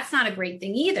that's not a great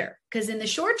thing either, because in the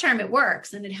short term, it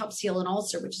works and it helps heal an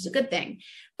ulcer, which is a good thing.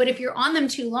 But if you're on them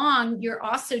too long, you're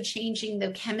also changing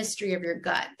the chemistry of your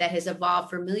gut that has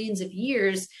evolved for millions of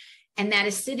years. And that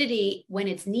acidity, when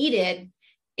it's needed,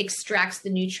 extracts the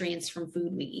nutrients from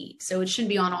food we eat. So it shouldn't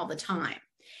be on all the time.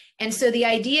 And so the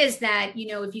idea is that,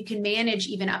 if you can manage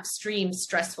even upstream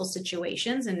stressful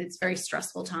situations, and it's a very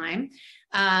stressful time,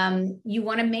 you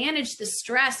want to manage the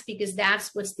stress, because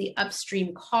that's what's the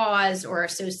upstream cause or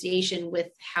association with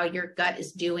how your gut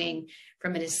is doing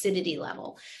from an acidity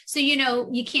level. So, you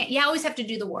always have to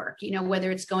do the work, whether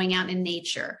it's going out in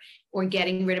nature or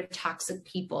getting rid of toxic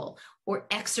people or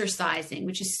exercising,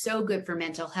 which is so good for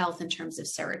mental health in terms of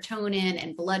serotonin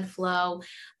and blood flow.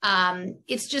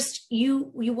 It's just,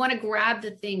 you want to grab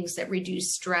the things that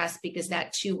reduce stress, because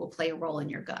that too will play a role in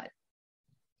your gut.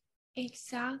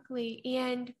 Exactly.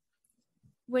 And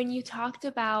when you talked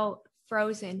about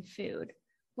frozen food,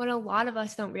 what a lot of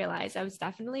us don't realize, I was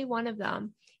definitely one of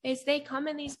them, is they come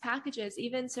in these packages,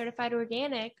 even certified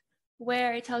organic,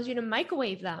 where it tells you to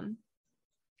microwave them.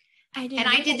 I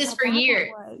did this for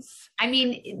years. I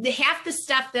mean, half the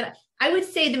stuff that I would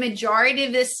say, the majority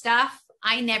of this stuff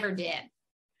I never did.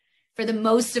 for the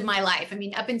most of my life. I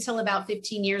mean, up until about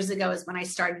 15 years ago is when I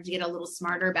started to get a little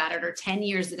smarter about it, or 10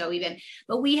 years ago even.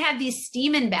 But we had these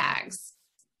steam-in bags.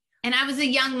 And I was a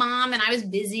young mom and I was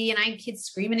busy and I had kids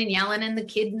screaming and yelling and the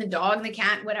kid and the dog and the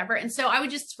cat, whatever. And so I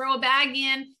would just throw a bag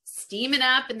in, steam it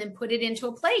up, and then put it into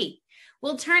a plate.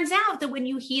 Well, it turns out that when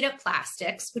you heat up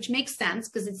plastics, which makes sense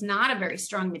because it's not a very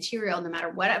strong material, no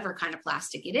matter whatever kind of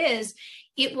plastic it is,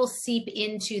 it will seep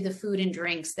into the food and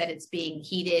drinks that it's being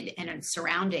heated and it's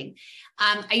surrounding.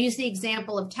 I use the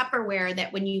example of Tupperware,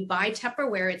 that when you buy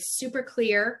Tupperware, it's super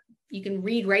clear. You can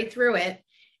read right through it.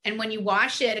 And when you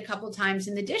wash it a couple of times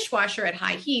in the dishwasher at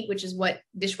high heat, which is what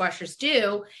dishwashers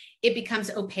do, it becomes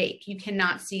opaque. You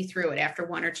cannot see through it after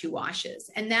 1 or 2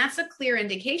 washes. And that's a clear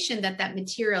indication that that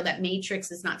material, that matrix,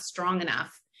 is not strong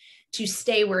enough to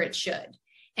stay where it should.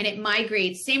 And it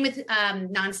migrates. Same with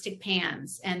nonstick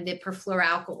pans and the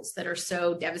perfluoralkyls that are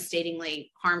so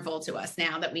devastatingly harmful to us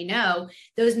now that we know.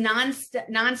 Those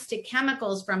nonstick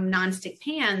chemicals from nonstick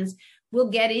pans will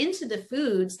get into the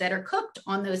foods that are cooked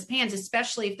on those pans,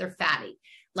 especially if they're fatty,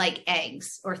 like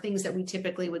eggs or things that we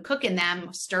typically would cook in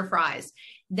them, stir fries.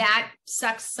 That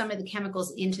sucks some of the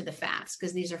chemicals into the fats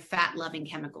because these are fat-loving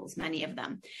chemicals, many of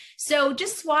them. So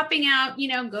just swapping out,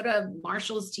 go to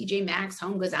Marshall's, TJ Maxx,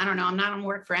 Home Goods. I don't know. I'm not on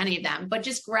work for any of them, but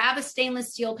just grab a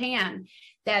stainless steel pan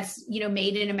that's,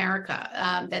 made in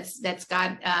America. That's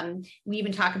got, we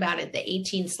even talk about it, the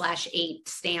 18/8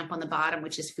 stamp on the bottom,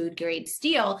 which is food grade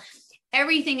steel.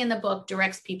 Everything in the book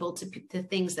directs people to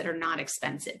things that are not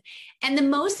expensive. And the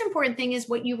most important thing is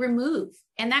what you remove.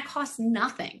 And that costs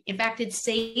nothing. In fact, it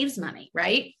saves money,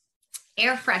 right?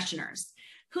 Air fresheners.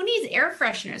 Who needs air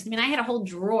fresheners? I mean, I had a whole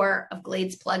drawer of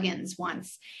Glades plugins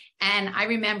once. And I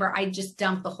remember I just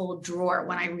dumped the whole drawer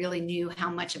when I really knew how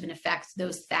much of an effect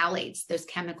those phthalates, those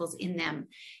chemicals in them,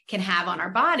 can have on our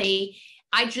body.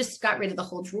 I just got rid of the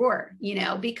whole drawer,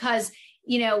 because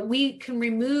we can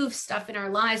remove stuff in our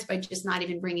lives by just not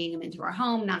even bringing them into our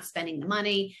home, not spending the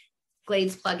money.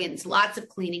 Glades plugins, lots of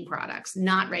cleaning products,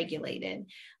 not regulated.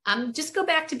 Just go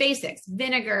back to basics.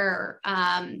 Vinegar,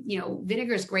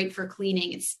 vinegar is great for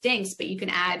cleaning. It stinks, but you can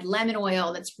add lemon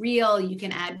oil that's real. You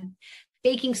can add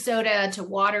baking soda to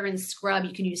water and scrub.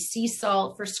 You can use sea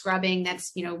salt for scrubbing.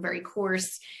 That's, very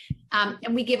coarse.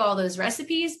 And we give all those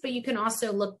recipes, but you can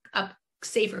also look up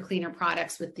safer, cleaner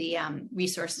products with the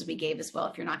resources we gave as well,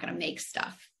 if you're not going to make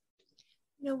stuff.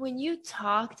 When you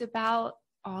talked about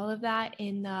all of that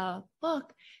in the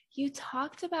book, you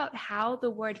talked about how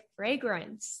the word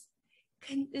fragrance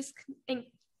is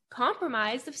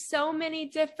comprised of so many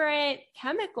different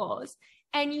chemicals.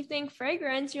 And you think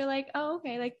fragrance, you're like, oh,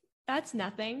 okay, like that's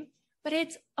nothing. But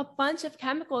it's a bunch of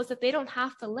chemicals that they don't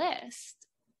have to list.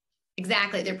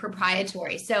 Exactly. They're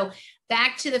proprietary. So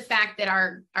back to the fact that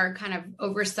our kind of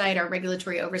oversight, our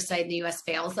regulatory oversight in the US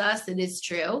fails us. It is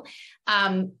true.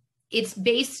 It's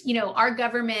based, our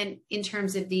government in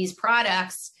terms of these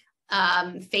products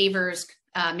favors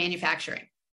manufacturing.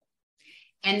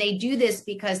 And they do this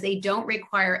because they don't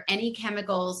require any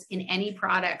chemicals in any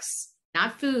products,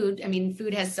 not food. I mean,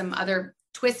 food has some other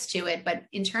twist to it, but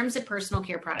in terms of personal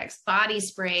care products, body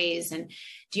sprays and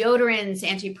deodorants,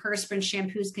 antiperspirants,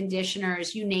 shampoos,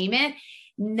 conditioners, you name it,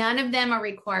 none of them are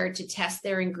required to test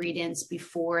their ingredients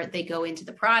before they go into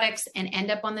the products and end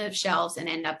up on the shelves and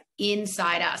end up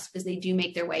inside us, because they do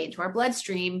make their way into our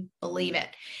bloodstream, believe it.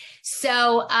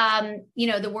 So,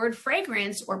 the word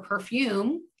fragrance or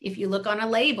perfume, if you look on a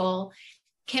label,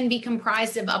 can be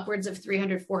comprised of upwards of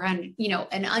 300, 400,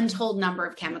 an untold number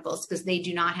of chemicals, because they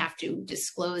do not have to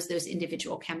disclose those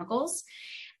individual chemicals.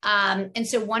 And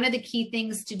so one of the key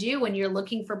things to do when you're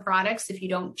looking for products, if you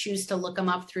don't choose to look them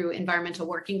up through Environmental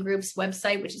Working Group's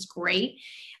website, which is great,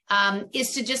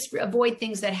 is to just avoid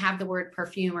things that have the word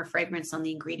perfume or fragrance on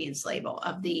the ingredients label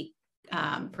of the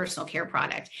personal care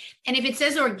product. And if it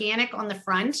says organic on the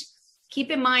front, keep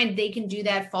in mind, they can do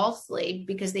that falsely,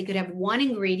 because they could have one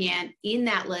ingredient in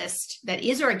that list that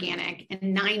is organic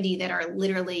and 90 that are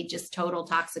literally just total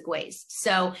toxic waste.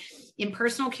 So in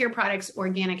personal care products,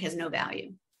 organic has no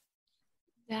value.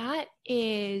 That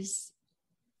is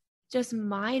just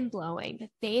mind-blowing that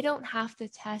they don't have to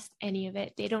test any of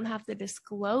it. They don't have to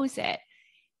disclose it.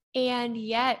 And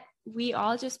yet we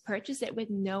all just purchase it with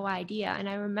no idea. And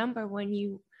I remember when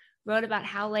you wrote about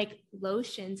how like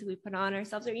lotions we put on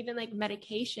ourselves, or even like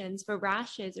medications for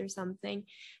rashes or something,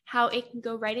 how it can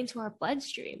go right into our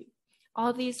bloodstream.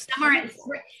 All these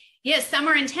some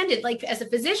are intended. Like as a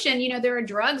physician, there are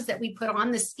drugs that we put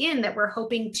on the skin that we're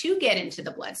hoping to get into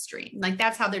the bloodstream. Like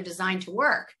that's how they're designed to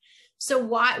work. So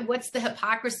what's the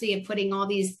hypocrisy of putting all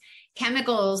these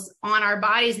chemicals on our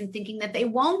bodies and thinking that they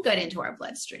won't get into our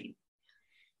bloodstream?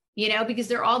 because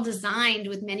they're all designed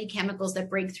with many chemicals that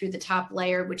break through the top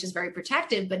layer, which is very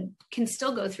protective, but can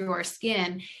still go through our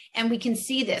skin. And we can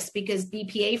see this because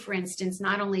BPA, for instance,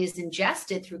 not only is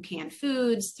ingested through canned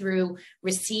foods, through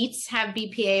receipts have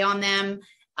BPA on them,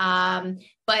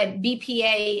 but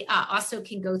BPA also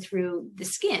can go through the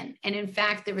skin. And in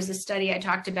fact, there was a study I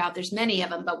talked about, there's many of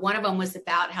them, but one of them was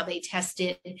about how they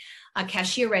tested a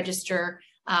cashier register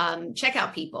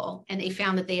checkout people, and they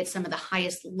found that they had some of the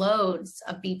highest loads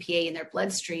of BPA in their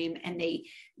bloodstream, and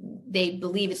they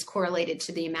believe it's correlated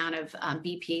to the amount of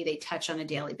BPA they touch on a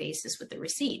daily basis with the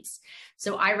receipts.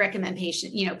 So I recommend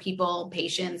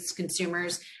patients,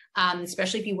 consumers,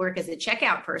 especially if you work as a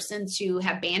checkout person, to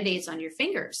have Band-Aids on your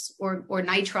fingers or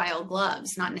nitrile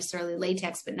gloves, not necessarily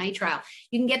latex, but nitrile.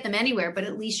 You can get them anywhere, but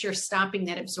at least you're stopping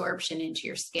that absorption into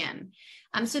your skin.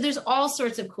 So there's all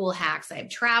sorts of cool hacks. I have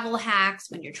travel hacks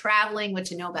when you're traveling, what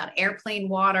to know about airplane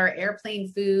water,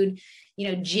 airplane food,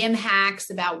 gym hacks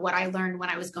about what I learned when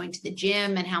I was going to the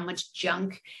gym and how much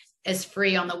junk is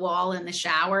free on the wall in the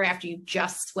shower after you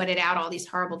just sweated out all these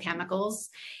horrible chemicals.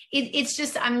 It's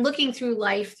just, I'm looking through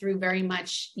life through very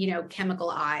much, chemical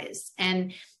eyes.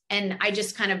 And I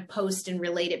just kind of post and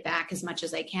relate it back as much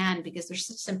as I can because they're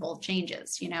such simple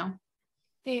changes,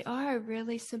 They are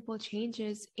really simple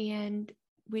changes, and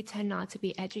we tend not to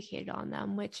be educated on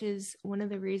them, which is one of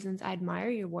the reasons I admire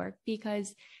your work,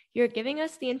 because you're giving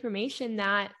us the information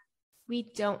that we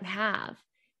don't have,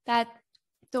 that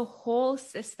the whole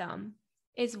system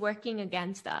is working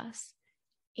against us.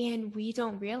 And we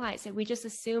don't realize it. We just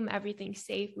assume everything's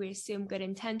safe. We assume good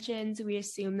intentions. We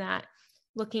assume that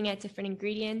looking at different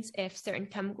ingredients, if certain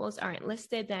chemicals aren't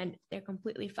listed, then they're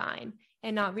completely fine.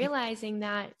 And not realizing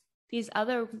that these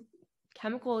other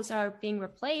chemicals are being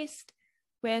replaced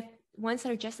with ones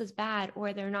that are just as bad,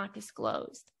 or they're not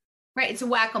disclosed. Right. It's a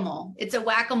whack-a-mole. It's a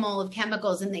whack-a-mole of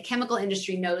chemicals, and the chemical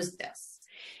industry knows this.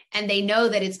 And they know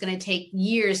that it's going to take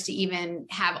years to even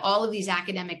have all of these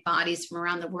academic bodies from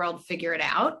around the world figure it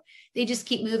out. They just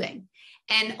keep moving.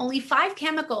 And only 5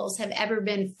 chemicals have ever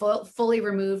been fully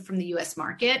removed from the US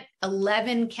market,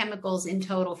 11 chemicals in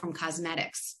total from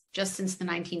cosmetics, just since the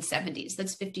 1970s.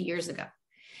 That's 50 years ago.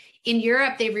 In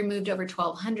Europe, they've removed over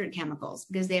 1,200 chemicals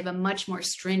because they have a much more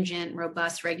stringent,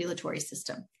 robust regulatory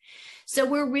system. So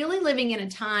we're really living in a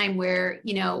time where,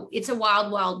 it's a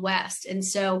wild, wild west. And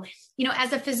so,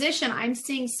 as a physician, I'm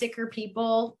seeing sicker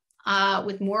people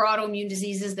with more autoimmune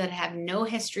diseases that have no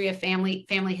history of family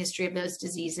history of those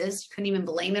diseases. You couldn't even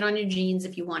blame it on your genes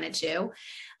if you wanted to.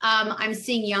 I'm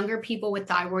seeing younger people with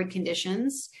thyroid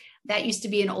conditions. That used to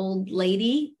be an old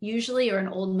lady usually, or an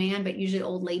old man, but usually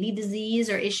old lady disease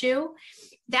or issue.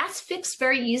 That's fixed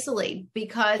very easily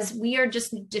because we are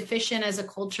just deficient as a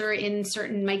culture in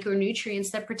certain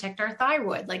micronutrients that protect our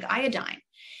thyroid, like iodine.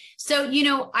 So,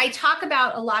 I talk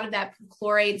about a lot of that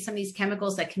chloride, some of these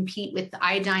chemicals that compete with the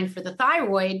iodine for the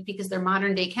thyroid because they're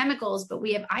modern day chemicals, but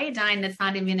we have iodine that's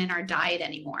not even in our diet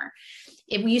anymore.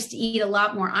 If we used to eat a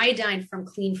lot more iodine from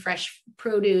clean, fresh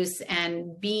produce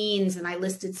and beans, and I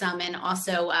listed some, and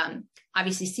also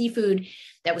obviously seafood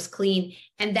that was clean,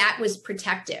 and that was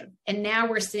protective. And now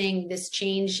we're seeing this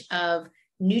change of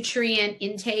nutrient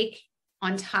intake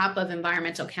on top of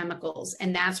environmental chemicals.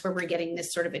 And that's where we're getting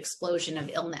this sort of explosion of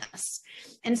illness.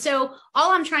 And so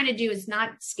all I'm trying to do is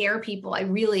not scare people. I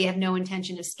really have no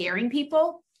intention of scaring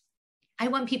people. I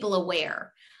want people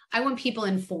aware. I want people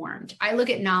informed. I look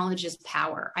at knowledge as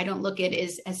power. I don't look at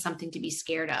it as something to be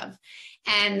scared of.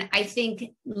 And I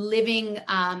think living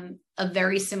a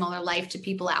very similar life to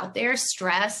people out there,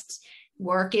 stressed,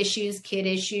 work issues, kid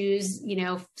issues,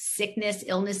 sickness,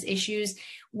 illness issues,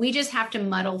 we just have to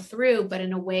muddle through, but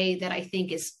in a way that I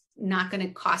think is not going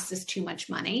to cost us too much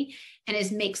money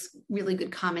and makes really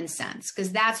good common sense,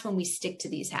 because that's when we stick to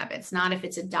these habits, not if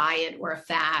it's a diet or a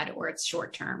fad or it's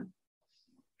short term.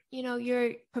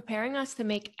 You're preparing us to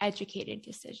make educated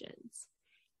decisions,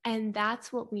 and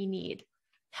that's what we need.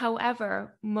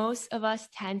 However, most of us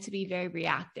tend to be very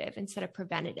reactive instead of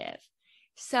preventative.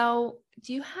 So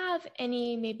do you have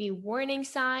any maybe warning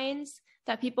signs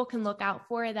that people can look out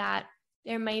for, that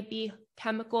there might be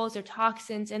chemicals or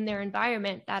toxins in their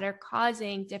environment that are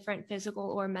causing different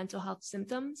physical or mental health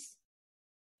symptoms?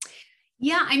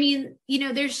 Yeah,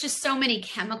 there's just so many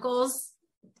chemicals.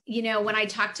 When I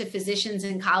talk to physicians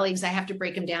and colleagues, I have to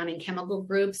break them down in chemical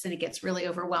groups, and it gets really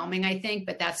overwhelming, I think,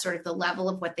 but that's sort of the level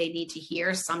of what they need to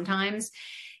hear sometimes.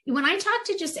 When I talk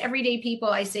to just everyday people,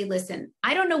 I say, listen,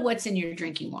 I don't know what's in your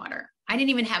drinking water. I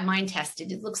didn't even have mine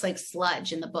tested. It looks like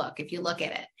sludge in the book if you look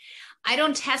at it. I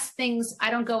don't test things. I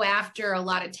don't go after a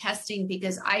lot of testing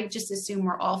because I just assume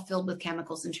we're all filled with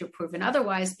chemicals until proven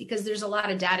otherwise, because there's a lot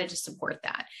of data to support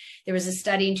that. There was a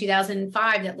study in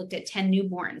 2005 that looked at 10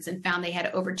 newborns and found they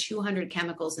had over 200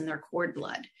 chemicals in their cord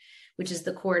blood, which is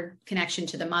the cord connection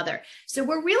to the mother. So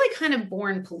we're really kind of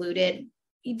born polluted,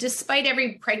 despite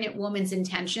every pregnant woman's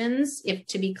intentions, if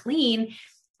to be clean.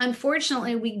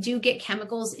 Unfortunately, we do get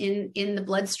chemicals in the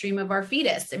bloodstream of our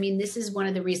fetus. I mean, this is one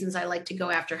of the reasons I like to go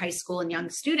after high school and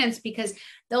young students, because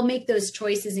they'll make those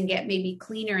choices and get maybe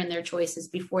cleaner in their choices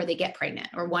before they get pregnant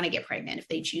or want to get pregnant if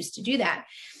they choose to do that.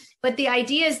 But the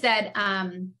idea is that,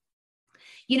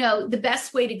 the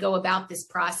best way to go about this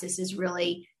process is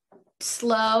really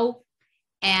slow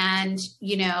and,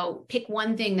 pick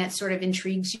one thing that sort of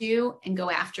intrigues you and go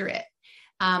after it.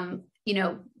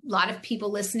 A lot of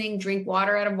people listening drink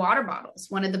water out of water bottles.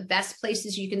 One of the best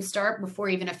places you can start before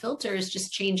even a filter is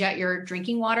just change out your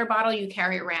drinking water bottle you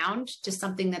carry around to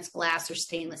something that's glass or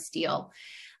stainless steel.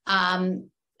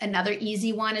 Another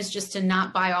easy one is just to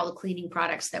not buy all the cleaning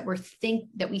products that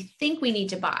we think we need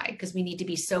to buy because we need to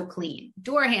be so clean.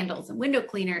 Door handles and window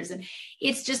cleaners, and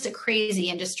it's just a crazy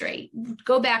industry.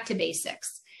 Go back to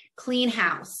basics. Clean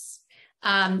house.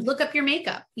 Look up your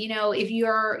makeup. If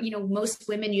you're, most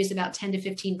women use about 10 to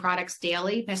 15 products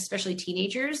daily, especially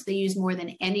teenagers. They use more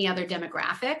than any other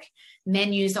demographic.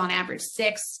 Men use on average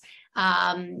 6,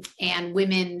 and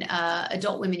women,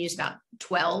 adult women use about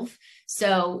 12.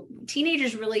 So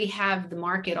teenagers really have the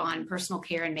market on personal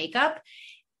care and makeup.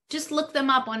 Just look them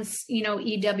up on,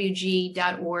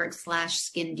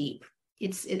 ewg.org/skin deep.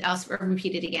 I'll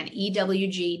repeat it again,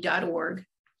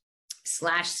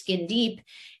 ewg.org/skin deep.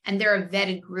 And they're a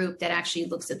vetted group that actually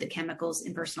looks at the chemicals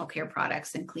in personal care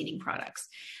products and cleaning products.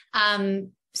 So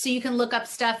you can look up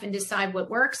stuff and decide what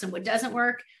works and what doesn't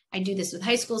work. I do this with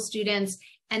high school students,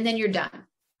 and then you're done,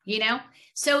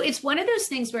 So it's one of those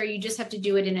things where you just have to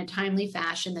do it in a timely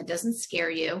fashion that doesn't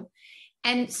scare you,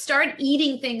 and start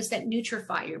eating things that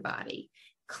nutrify your body.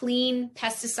 Clean,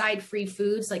 pesticide-free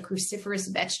foods like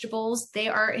cruciferous vegetables, they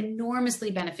are enormously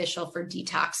beneficial for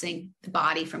detoxing the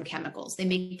body from chemicals. They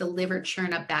make the liver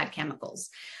churn up bad chemicals.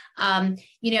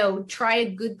 Try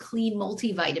a good, clean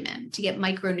multivitamin to get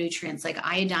micronutrients like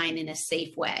iodine in a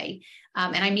safe way.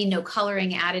 And I mean no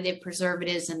coloring, additive,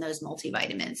 preservatives in those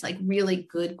multivitamins, like really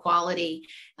good quality.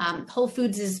 Whole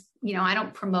Foods is, I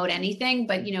don't promote anything,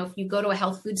 but, if you go to a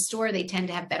health food store, they tend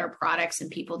to have better products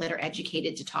and people that are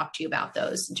educated to talk to you about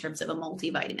those in terms of a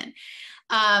multivitamin.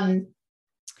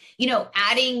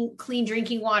 Adding clean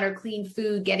drinking water, clean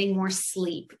food, getting more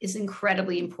sleep is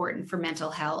incredibly important for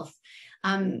mental health.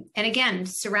 And again,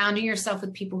 surrounding yourself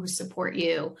with people who support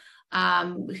you,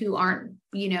 who aren't,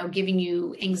 giving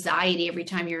you anxiety every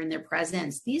time you're in their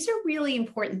presence. These are really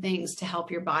important things to help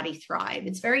your body thrive.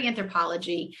 It's very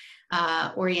anthropology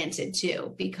oriented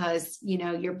too, because,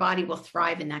 your body will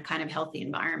thrive in that kind of healthy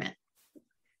environment.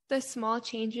 The small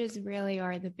changes really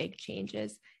are the big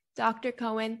changes. Dr.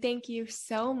 Cohen, thank you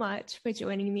so much for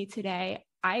joining me today.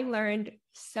 I learned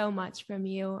so much from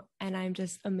you, and I'm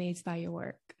just amazed by your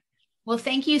work. Well,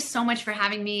 thank you so much for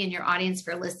having me and your audience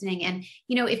for listening. And,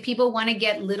 if people want to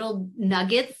get little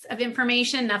nuggets of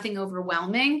information, nothing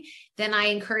overwhelming, then I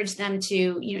encourage them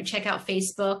to, check out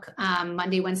Facebook.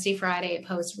 Monday, Wednesday, Friday, I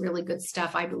post really good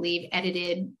stuff, I believe,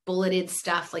 edited, bulleted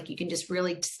stuff. Like you can just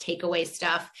really take away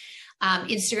stuff.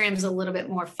 Instagram is a little bit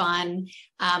more fun,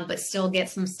 but still get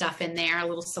some stuff in there, a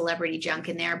little celebrity junk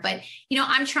in there. But,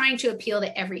 I'm trying to appeal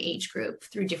to every age group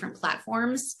through different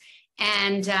platforms.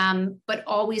 And, but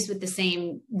always with the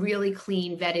same really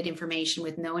clean vetted information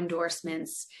with no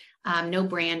endorsements, no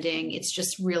branding. It's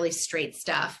just really straight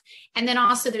stuff. And then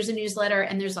also there's a newsletter,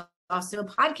 and there's also a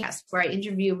podcast where I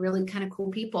interview really kind of cool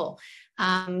people,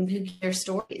 who give their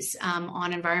stories,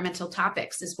 on environmental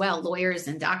topics as well, lawyers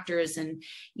and doctors and,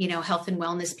 health and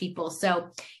wellness people. So,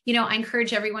 I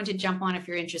encourage everyone to jump on if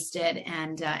you're interested,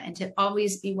 and to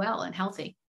always be well and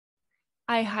healthy.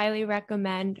 I highly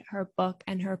recommend her book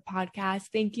and her podcast.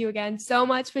 Thank you again so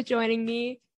much for joining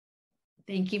me.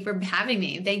 Thank you for having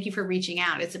me. Thank you for reaching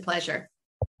out. It's a pleasure.